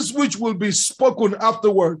things which will be spoken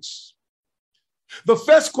afterwards." The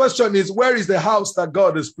first question is, where is the house that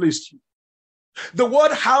God has placed you? The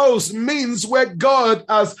word house means where God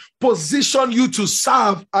has positioned you to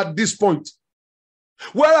serve at this point.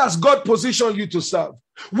 Where has God positioned you to serve?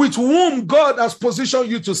 With whom God has positioned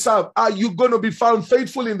you to serve? Are you going to be found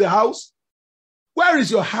faithful in the house? Where is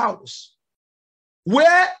your house?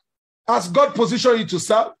 Where has God positioned you to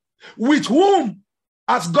serve? With whom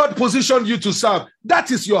has God positioned you to serve?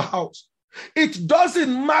 That is your house. It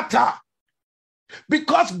doesn't matter.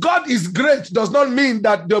 Because God is great does not mean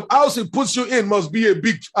that the house he puts you in must be a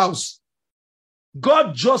big house.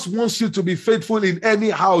 God just wants you to be faithful in any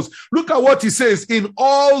house. Look at what he says, in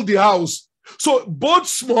all the house. So both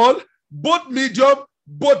small, both medium,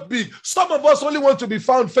 both big. Some of us only want to be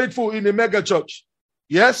found faithful in a mega church.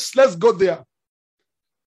 Yes, let's go there.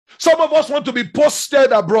 Some of us want to be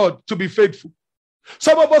posted abroad to be faithful.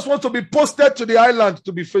 Some of us want to be posted to the island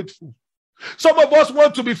to be faithful. Some of us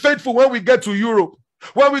want to be faithful when we get to Europe,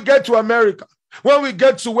 when we get to America, when we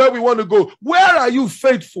get to where we want to go. Where are you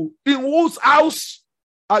faithful? In whose house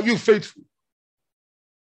are you faithful?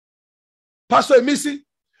 Pastor Emisi,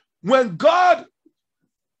 when God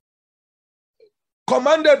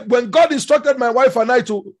instructed my wife and I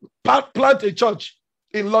to plant a church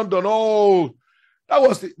in London, that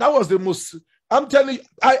was the most, I'm telling you,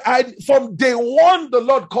 I from day one, the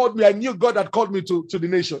Lord called me. I knew God had called me to the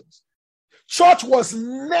nations. Church was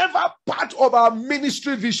never part of our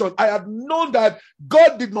ministry vision. I had known that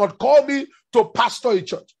God did not call me to pastor a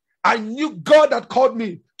church. I knew God had called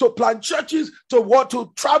me to plant churches,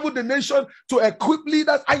 to travel the nation, to equip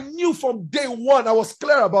leaders. I knew from day one, I was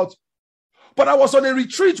clear about it. But I was on a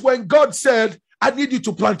retreat when God said, "I need you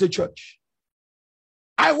to plant a church."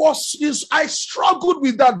 I struggled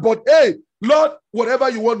with that, but hey, Lord, whatever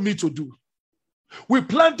you want me to do. We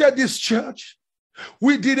planted this church.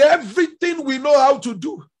 We did everything we know how to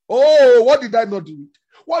do. Oh, what did I not do?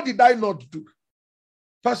 What did I not do?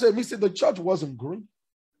 Pastor Emisi, the church wasn't growing.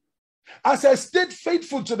 As I stayed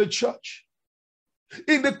faithful to the church,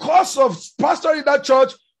 in the course of pastoring that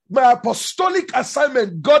church, my apostolic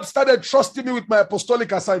assignment, God started trusting me with my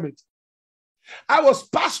apostolic assignment. I was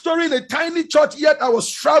pastoring a tiny church, yet I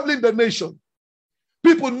was traveling the nation.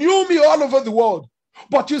 People knew me all over the world.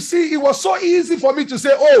 But you see, it was so easy for me to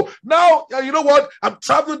say, oh, now, you know what? I'm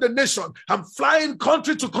traveling the nation. I'm flying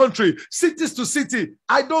country to country, cities to city.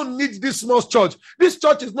 I don't need this small church. This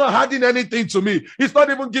church is not adding anything to me. It's not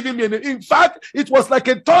even giving me anything. In fact, it was like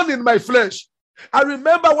a thorn in my flesh. I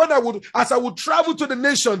remember when I would travel to the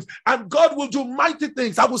nations and God will do mighty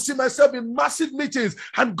things. I will see myself in massive meetings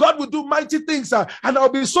and God will do mighty things. And I'll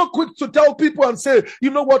be so quick to tell people and say, you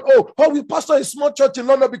know what? We pastor a small church in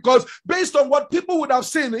London, because based on what people would have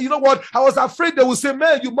seen, you know what? I was afraid they would say,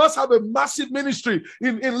 man, you must have a massive ministry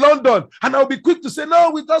in London. And I'll be quick to say, no,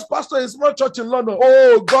 we just pastor a small church in London.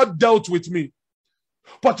 Oh, God dealt with me.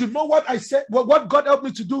 But you know what I said? What God helped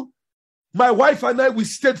me to do? My wife and I, we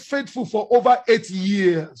stayed faithful for over 8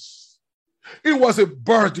 years. It was a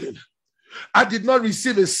burden. I did not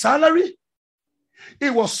receive a salary.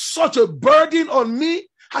 It was such a burden on me.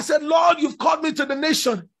 I said, Lord, you've called me to the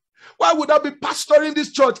nation. Why would I be pastoring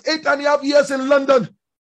this church 8.5 years in London?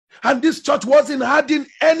 And this church wasn't adding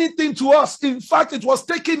anything to us. In fact, it was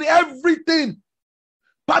taking everything.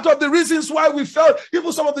 Part of the reasons why we felt,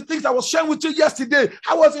 even some of the things I was sharing with you yesterday,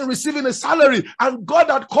 I wasn't receiving a salary and God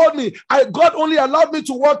had called me. God only allowed me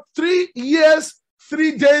to work 3 years,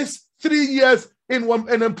 3 days, 3 years in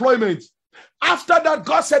employment. After that,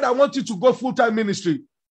 God said, I want you to go full-time ministry.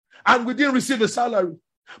 And we didn't receive a salary.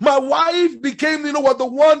 My wife became, the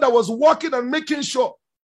one that was working and making sure.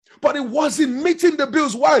 But it wasn't meeting the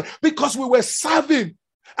bills. Why? Because we were serving.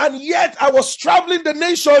 And yet I was traveling the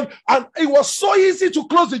nation, and it was so easy to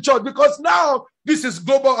close the church because now this is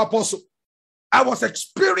Global Apostle. I was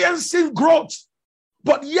experiencing growth.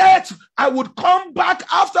 But yet I would come back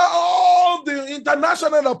after all the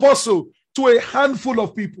international apostle to a handful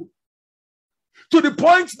of people. To the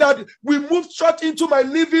point that we moved church into my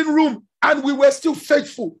living room and we were still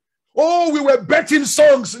faithful. Oh, we were betting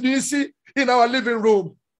songs, you see, in our living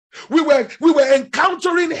room. We were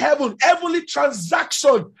encountering heavenly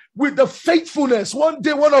transaction with the faithfulness. One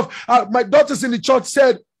day, one of my daughters in the church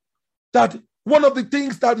said that one of the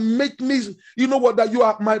things that make me, that you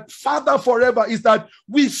are my father forever is that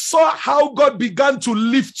we saw how God began to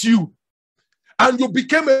lift you and you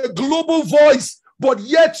became a global voice, but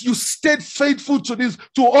yet you stayed faithful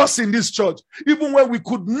to us in this church, even when we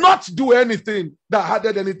could not do anything that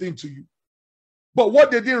added anything to you. But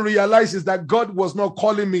what they didn't realize is that God was not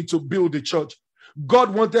calling me to build a church.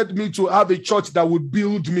 God wanted me to have a church that would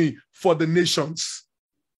build me for the nations.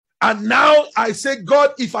 And now I say,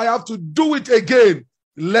 God, if I have to do it again,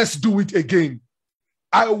 let's do it again.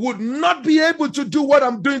 I would not be able to do what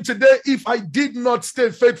I'm doing today if I did not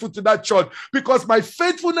stay faithful to that church, because my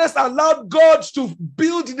faithfulness allowed God to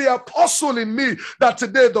build the apostle in me that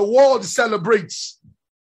today the world celebrates.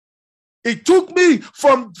 It took me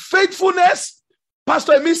from faithfulness,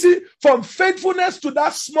 Pastor Emisi, from faithfulness to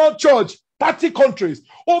that small church, 30 countries,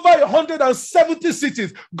 over 170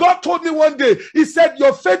 cities. God told me one day, he said,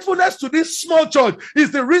 your faithfulness to this small church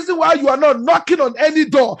is the reason why you are not knocking on any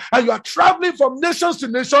door and you are traveling from nations to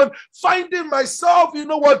nation, finding myself,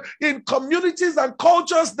 in communities and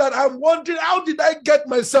cultures that I'm wondering, how did I get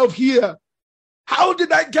myself here? How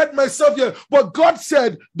did I get myself here? But God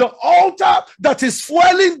said, the altar that is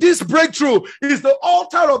fueling this breakthrough is the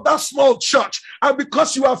altar of that small church. And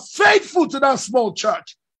because you are faithful to that small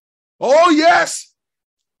church, oh yes,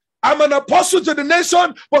 I'm an apostle to the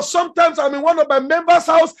nation, but sometimes I'm in one of my members'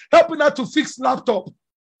 house helping her to fix laptop,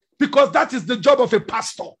 because that is the job of a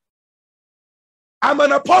pastor. I'm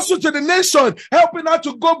an apostle to the nation, helping her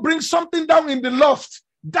to go bring something down in the loft.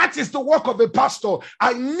 That is the work of a pastor.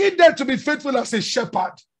 I needed to be faithful as a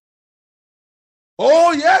shepherd.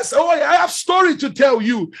 Oh yes, I have a story to tell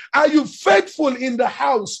you. Are you faithful in the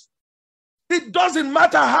house? It doesn't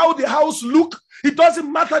matter how the house look. It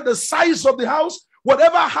doesn't matter the size of the house.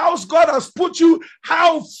 Whatever house God has put you,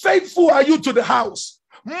 how faithful are you to the house?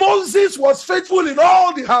 Moses was faithful in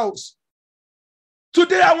all the house.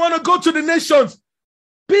 Today I want to go to the nations.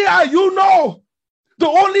 Pia, the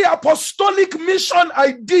only apostolic mission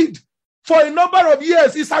I did for a number of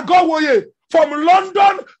years is Agowoye. From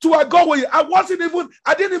London to Agowoye.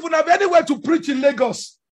 I didn't even have anywhere to preach in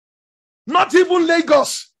Lagos. Not even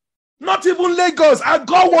Lagos.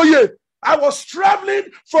 Agowoye. I was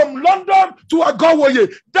traveling from London to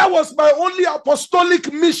Agowoye. That was my only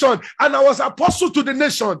apostolic mission, and I was apostle to the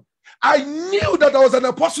nation. I knew that I was an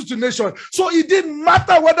apostle to the nation. So it didn't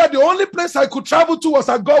matter whether the only place I could travel to was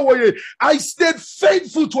Agowoye. I stayed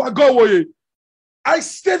faithful to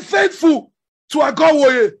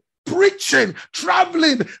Agowoye. Preaching,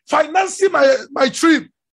 traveling, financing my trip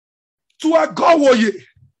to Agowoye.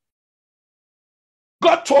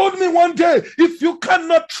 God told me one day, if you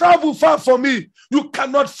cannot travel far for me, you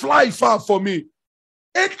cannot fly far for me.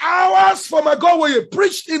 8 hours from Agowoye,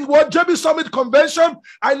 preached in JB Summit Convention.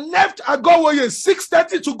 I left Agowoye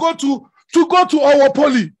 6:30 to go to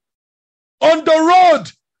Owopoli. On the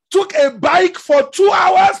road, took a bike for 2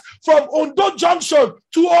 hours from Ondo Junction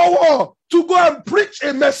to Owo to go and preach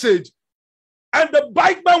a message. And the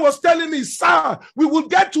bike man was telling me, sir, we will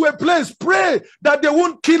get to a place, pray that they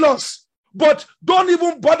won't kill us. But don't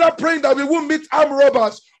even bother praying that we won't meet armed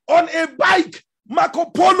robbers. On a bike, Marco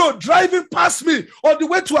Polo driving past me on the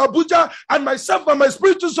way to Abuja, and myself and my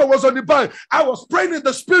spiritual son was on the bike. I was praying in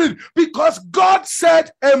the spirit because God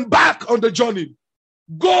said, embark on the journey.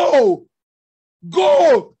 Go.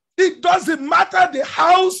 It doesn't matter the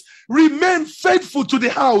house, remain faithful to the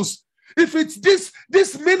house. If it's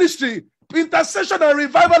this ministry, Intercession and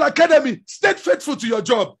Revival Academy, stay faithful to your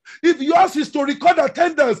job. If yours is to record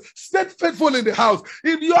attendance, stay faithful in the house.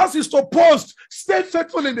 If yours is to post, stay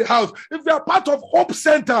faithful in the house. If you are part of Hope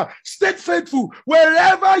Center, stay faithful.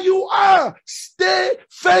 Wherever you are, stay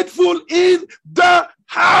faithful in the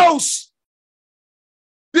house.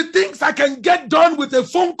 The things I can get done with a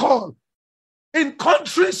phone call in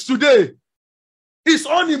countries today is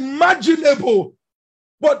unimaginable.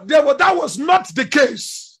 But that was not the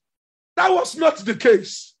case. That was not the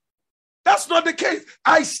case. That's not the case.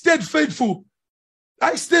 I stayed faithful.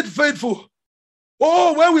 I stayed faithful.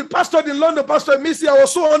 Oh, when we pastored in London, Pastor Missy, I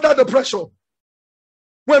was so under the pressure.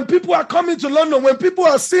 When people are coming to London, when people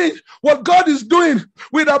are seeing what God is doing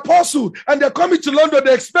with Apostle, and they're coming to London,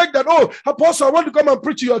 they expect that, oh, Apostle, I want to come and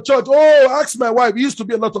preach in your church. Oh, ask my wife. It used to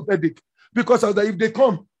be a lot of headache. Because if they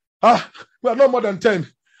come, we are not more than 10.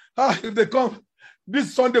 If they come,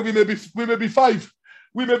 this Sunday we may be 5,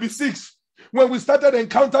 we may be 6. When we started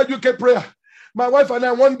Encounter UK Prayer, my wife and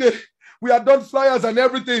I, one day, we had done flyers and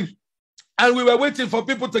everything, and we were waiting for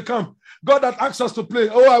people to come. God had asked us to play.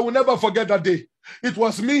 Oh, I will never forget that day. It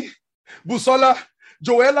was me, Busola,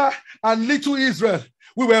 Joella, and Little Israel.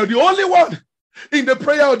 We were the only one in the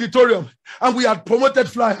prayer auditorium, and we had promoted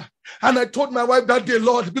flyer. And I told my wife that day,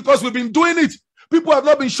 Lord, because we've been doing it, people have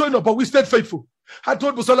not been showing up, but we stayed faithful. I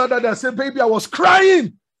told Busola that day, I said, baby, I was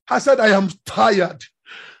crying. I said, I am tired.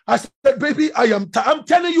 I said, baby, I'm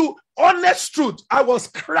telling you, honest truth, I was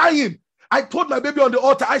crying. I told my baby on the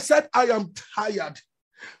altar, I said, I am tired.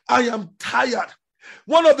 I am tired.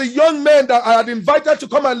 One of the young men that I had invited to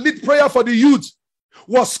come and lead prayer for the youth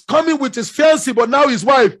was coming with his fiancée, but now his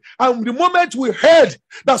wife. And the moment we heard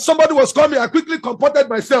that somebody was coming, I quickly comported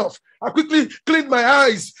myself. I quickly cleaned my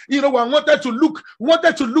eyes. I wanted to look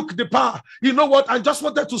the power. You know what? I just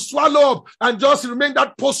wanted to swallow up and just remain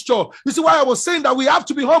that posture. You see why I was saying that we have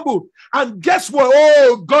to be humble. And guess what?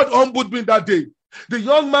 Oh, God humbled me that day. The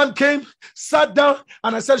young man came, sat down,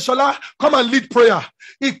 and I said, Shola, come and lead prayer.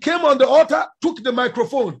 He came on the altar, took the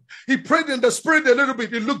microphone. He prayed in the spirit a little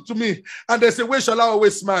bit. He looked to me, and there's a way Shola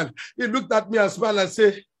always smiled. He looked at me and smiled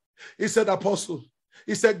and he said, Apostle,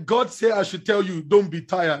 he said, God said I should tell you, don't be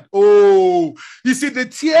tired. Oh, you see, the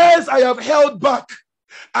tears I have held back,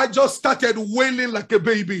 I just started wailing like a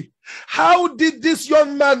baby. How did this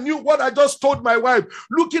young man knew what I just told my wife,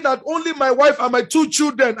 looking at only my wife and my 2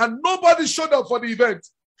 children, and nobody showed up for the event?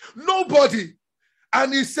 Nobody.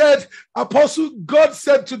 And he said, Apostle, God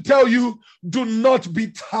said to tell you, do not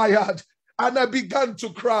be tired. And I began to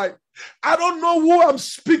cry. I don't know who I'm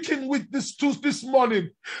speaking with this morning.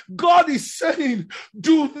 God is saying,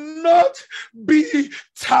 do not be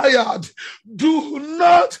tired. Do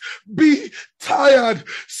not be tired.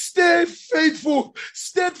 Stay faithful.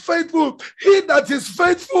 Stay faithful. He that is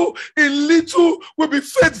faithful in little will be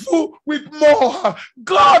faithful with more.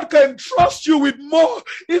 God can trust you with more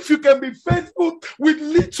if you can be faithful with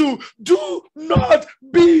little. Do not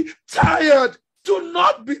be tired. Do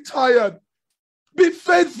not be tired. Be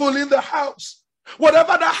faithful in the house.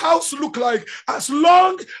 Whatever the house look like, as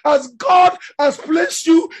long as God has placed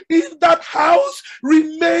you in that house,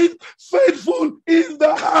 remain faithful in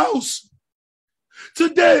the house.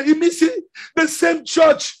 Today, you see, the same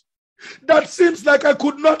church that seems like I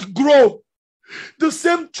could not grow, the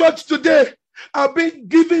same church today are being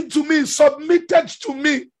given to me, submitted to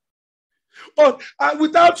me,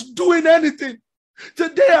 without doing anything.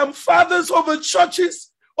 Today, I'm fathers over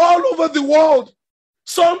churches all over the world.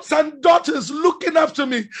 Sons and daughters looking after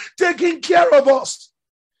me, taking care of us.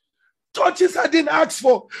 Churches I didn't ask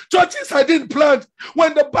for, churches I didn't plant.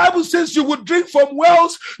 When the Bible says you would drink from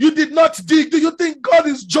wells you did not dig, do you think God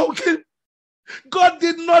is joking? God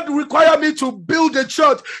did not require me to build a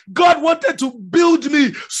church. God wanted to build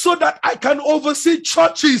me so that I can oversee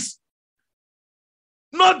churches.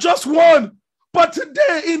 Not just one, but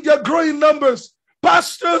today in their growing numbers,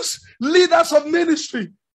 pastors, leaders of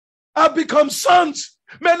ministry have become sons.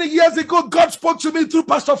 Many years ago, God spoke to me through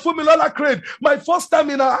Pastor Fumilola Crane. My first time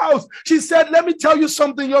in her house, she said, let me tell you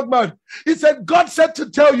something, young man. He said, God said to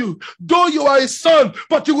tell you, though you are a son,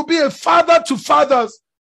 but you will be a father to fathers.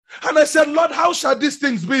 And I said, Lord, how shall these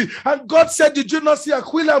things be? And God said, did you not see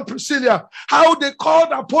Aquila and Priscilla, how they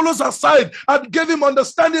called Apollos aside and gave him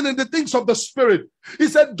understanding in the things of the Spirit? He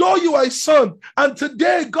said, though you are a son, and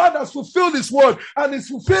today God has fulfilled his word and is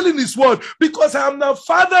fulfilling his word, because I am now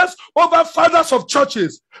fathers over fathers of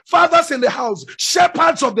churches, fathers in the house,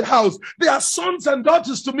 shepherds of the house. They are sons and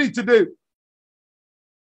daughters to me today.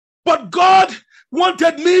 But God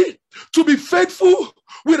wanted me to be faithful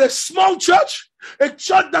with a small church, a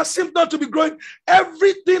church that seemed not to be growing.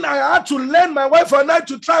 Everything I had to learn, my wife and I,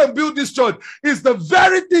 to try and build this church is the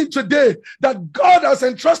very thing today that God has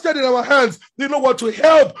entrusted in our hands. You know what? To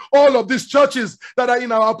help all of these churches that are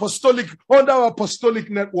in our apostolic, under our apostolic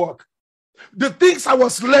network. The things I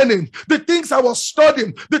was learning, the things I was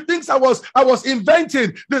studying, the things I was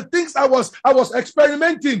inventing, the things I was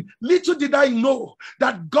experimenting. Little did I know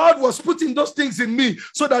that God was putting those things in me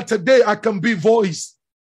so that today I can be voice.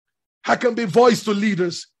 I can be voice to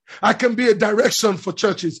leaders. I can be a direction for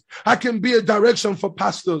churches. I can be a direction for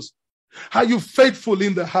pastors. Are you faithful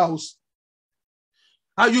in the house?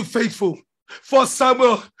 Are you faithful? For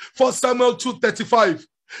Samuel 2:35.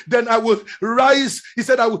 Then I will rise. He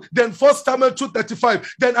said, then 1 Samuel 2:35.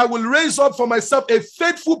 Then I will raise up for myself a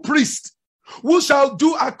faithful priest who shall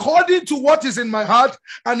do according to what is in my heart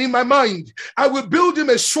and in my mind. I will build him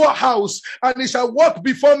a sure house, and he shall walk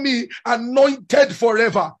before me anointed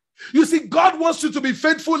forever. You see, God wants you to be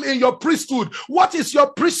faithful in your priesthood. What is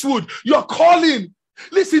your priesthood? Your calling.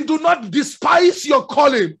 Listen, do not despise your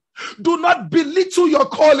calling. Do not belittle your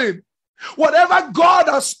calling. Whatever God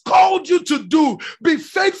has called you to do, be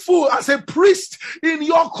faithful as a priest in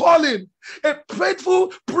your calling. A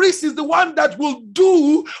faithful priest is the one that will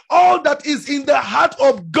do all that is in the heart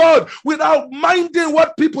of God without minding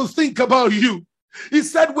what people think about you. He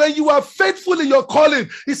said, when you are faithful in your calling,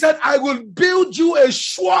 he said, I will build you a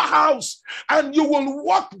sure house and you will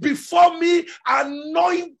walk before me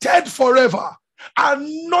anointed forever.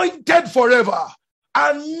 Anointed forever.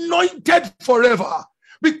 Anointed forever.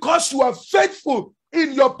 Because you are faithful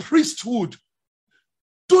in your priesthood.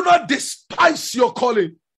 Do not despise your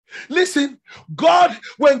calling. Listen,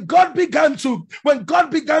 when God began to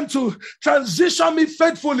transition me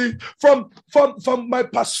faithfully from my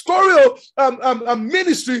pastoral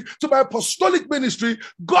ministry to my apostolic ministry,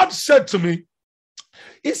 God said to me,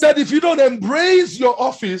 he said, if you don't embrace your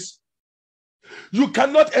office, you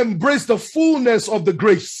cannot embrace the fullness of the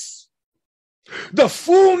grace. The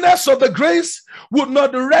fullness of the grace would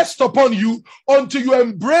not rest upon you until you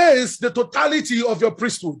embrace the totality of your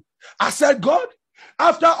priesthood. I said, God,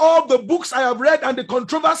 after all the books I have read and the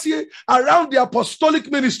controversy around the apostolic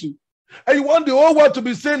ministry, and you want the whole world to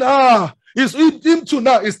be saying, it's him too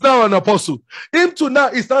now is now an apostle. Him too now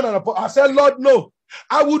is not an apostle. I said, Lord, no,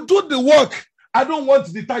 I will do the work. I don't want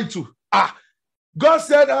the title. God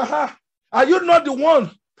said, are you not the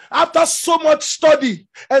one? After so much study,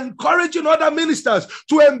 encouraging other ministers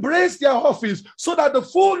to embrace their office so that the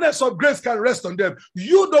fullness of grace can rest on them.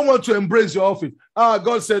 You don't want to embrace your office.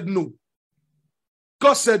 God said no.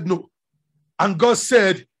 God said no. And God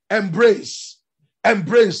said, embrace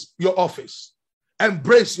your office.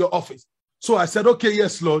 Embrace your office. So I said, okay,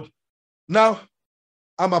 yes, Lord. Now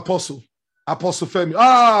I'm Apostle Femi.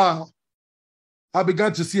 I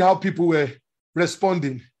began to see how people were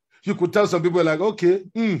responding. You could tell some people like, okay,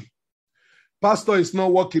 pastor is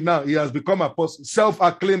not working now. He has become apostle,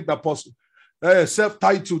 self-acclaimed apostle,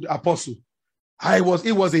 self-titled apostle.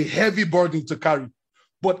 It was a heavy burden to carry,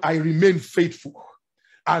 but I remained faithful.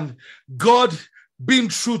 And God, being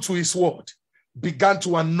true to his word, began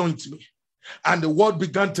to anoint me. And the word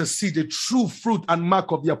began to see the true fruit and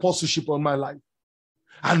mark of the apostleship on my life.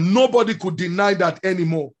 And nobody could deny that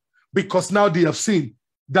anymore, because now they have seen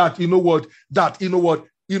that,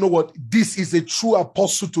 this is a true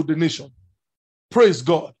apostle to the nation. Praise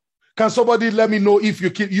God. Can somebody let me know if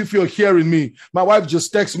you're hearing me? My wife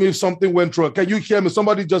just texted me if something went wrong. Can you hear me?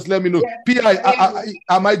 Somebody just let me know.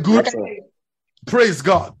 Am I good? Praise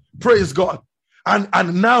God. Praise God.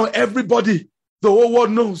 And now everybody, the whole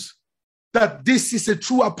world knows that this is a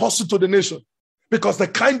true apostle to the nation, because the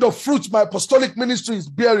kind of fruit my apostolic ministry is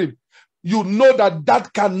bearing, you know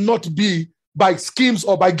that cannot be by schemes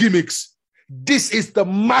or by gimmicks. This is the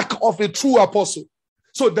mark of a true apostle.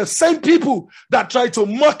 So the same people that try to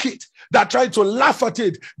mock it, that try to laugh at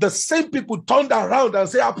it, the same people turned around and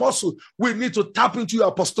say, Apostle, we need to tap into your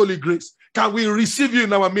apostolic grace. Can we receive you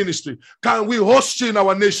in our ministry? Can we host you in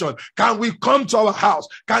our nation? Can we come to our house?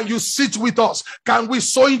 Can you sit with us? Can we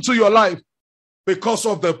sow into your life? Because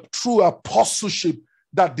of the true apostleship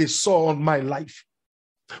that they saw on my life.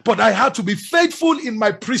 But I had to be faithful in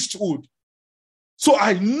my priesthood. So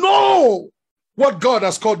I know what God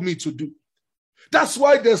has called me to do. That's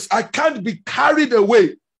why I can't be carried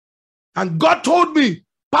away. And God told me,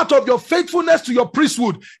 part of your faithfulness to your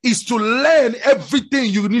priesthood is to learn everything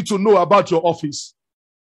you need to know about your office.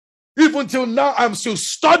 Even till now, I'm still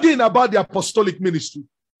studying about the apostolic ministry.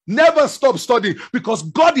 Never stop studying, because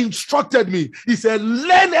God instructed me. He said,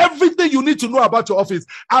 learn everything you need to know about your office.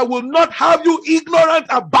 I will not have you ignorant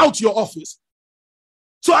about your office.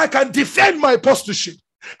 So I can defend my apostleship.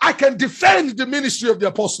 I can defend the ministry of the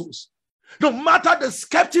apostles. No matter the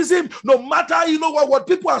skepticism, no matter, what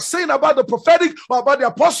people are saying about the prophetic or about the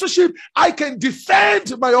apostleship, I can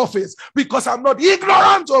defend my office because I'm not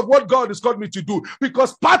ignorant of what God has called me to do.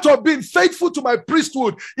 Because part of being faithful to my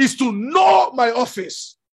priesthood is to know my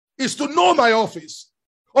office.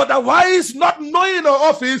 Otherwise, not knowing your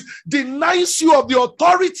office denies you of the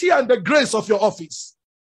authority and the grace of your office.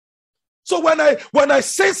 So when I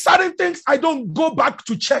say certain things, I don't go back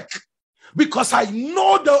to check. Because I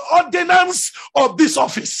know the ordinance of this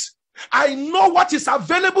office. I know what is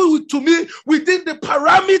available to me within the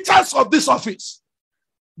parameters of this office.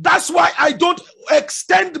 That's why I don't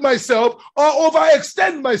extend myself or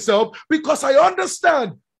overextend myself, because I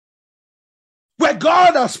understand where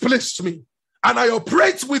God has placed me and I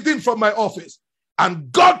operate within from my office. And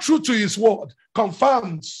God, true to his word,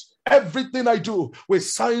 confirms everything I do with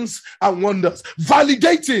signs and wonders,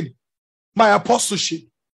 validating my apostleship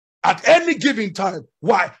at any given time.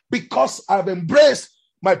 Why? Because I've embraced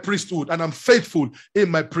my priesthood and I'm faithful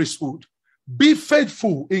in my priesthood. Be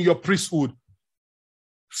faithful in your priesthood.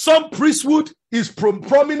 Some priesthood is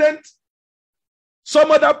prominent.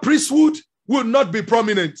 Some other priesthood will not be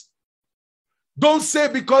prominent. Don't say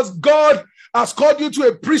because God has called you to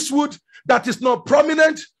a priesthood that is not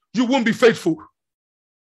prominent, you won't be faithful.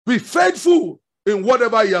 Be faithful in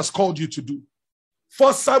whatever he has called you to do.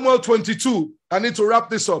 1 Samuel 22. I need to wrap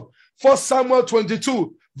this up. 1 Samuel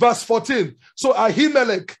 22, verse 14. So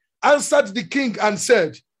Ahimelech answered the king and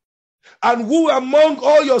said, and who among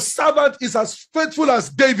all your servants is as faithful as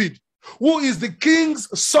David, who is the king's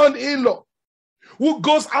son-in-law, who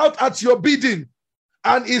goes out at your bidding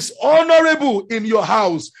and is honorable in your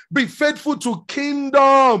house? Be faithful to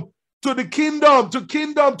kingdom. To kingdom.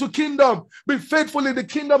 Be faithful in the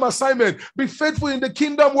kingdom assignment. Be faithful in the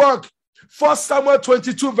kingdom work. 1 Samuel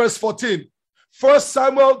 22, verse 14. 1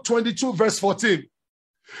 Samuel 22, verse 14.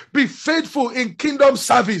 Be faithful in kingdom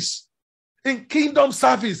service. In kingdom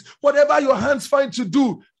service. Whatever your hands find to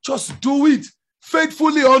do, just do it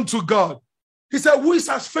faithfully unto God. He said, who is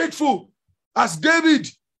as faithful as David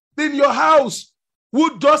in your house?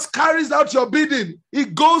 Who just carries out your bidding? He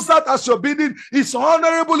goes out as your bidding. He's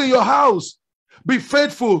honorable in your house. Be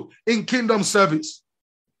faithful in kingdom service.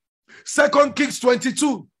 2 Kings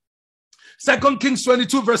 22. 2 Kings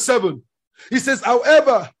 22, verse 7. He says,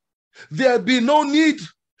 however, there be no need.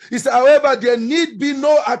 He said, however, there need be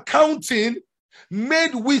no accounting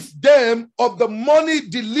made with them of the money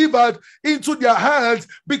delivered into their hands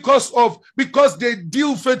because they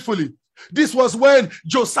deal faithfully. This was when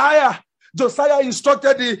Josiah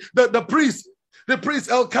instructed the priest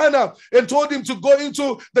Elkanah, and told him to go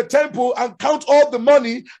into the temple and count all the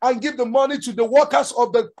money and give the money to the workers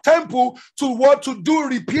of the temple to do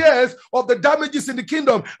repairs of the damages in the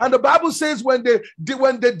kingdom. And the Bible says when they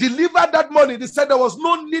delivered that money, they said there was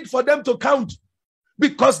no need for them to count,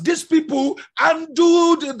 because these people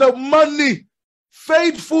handled the money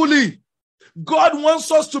faithfully. God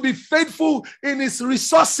wants us to be faithful in his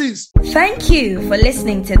resources. Thank you for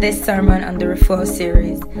listening to this sermon on the Refuel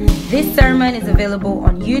series. This sermon is available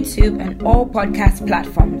on YouTube and all podcast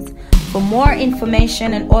platforms. For more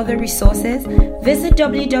information and other resources, visit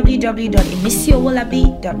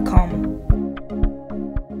www.initiowolabi.com.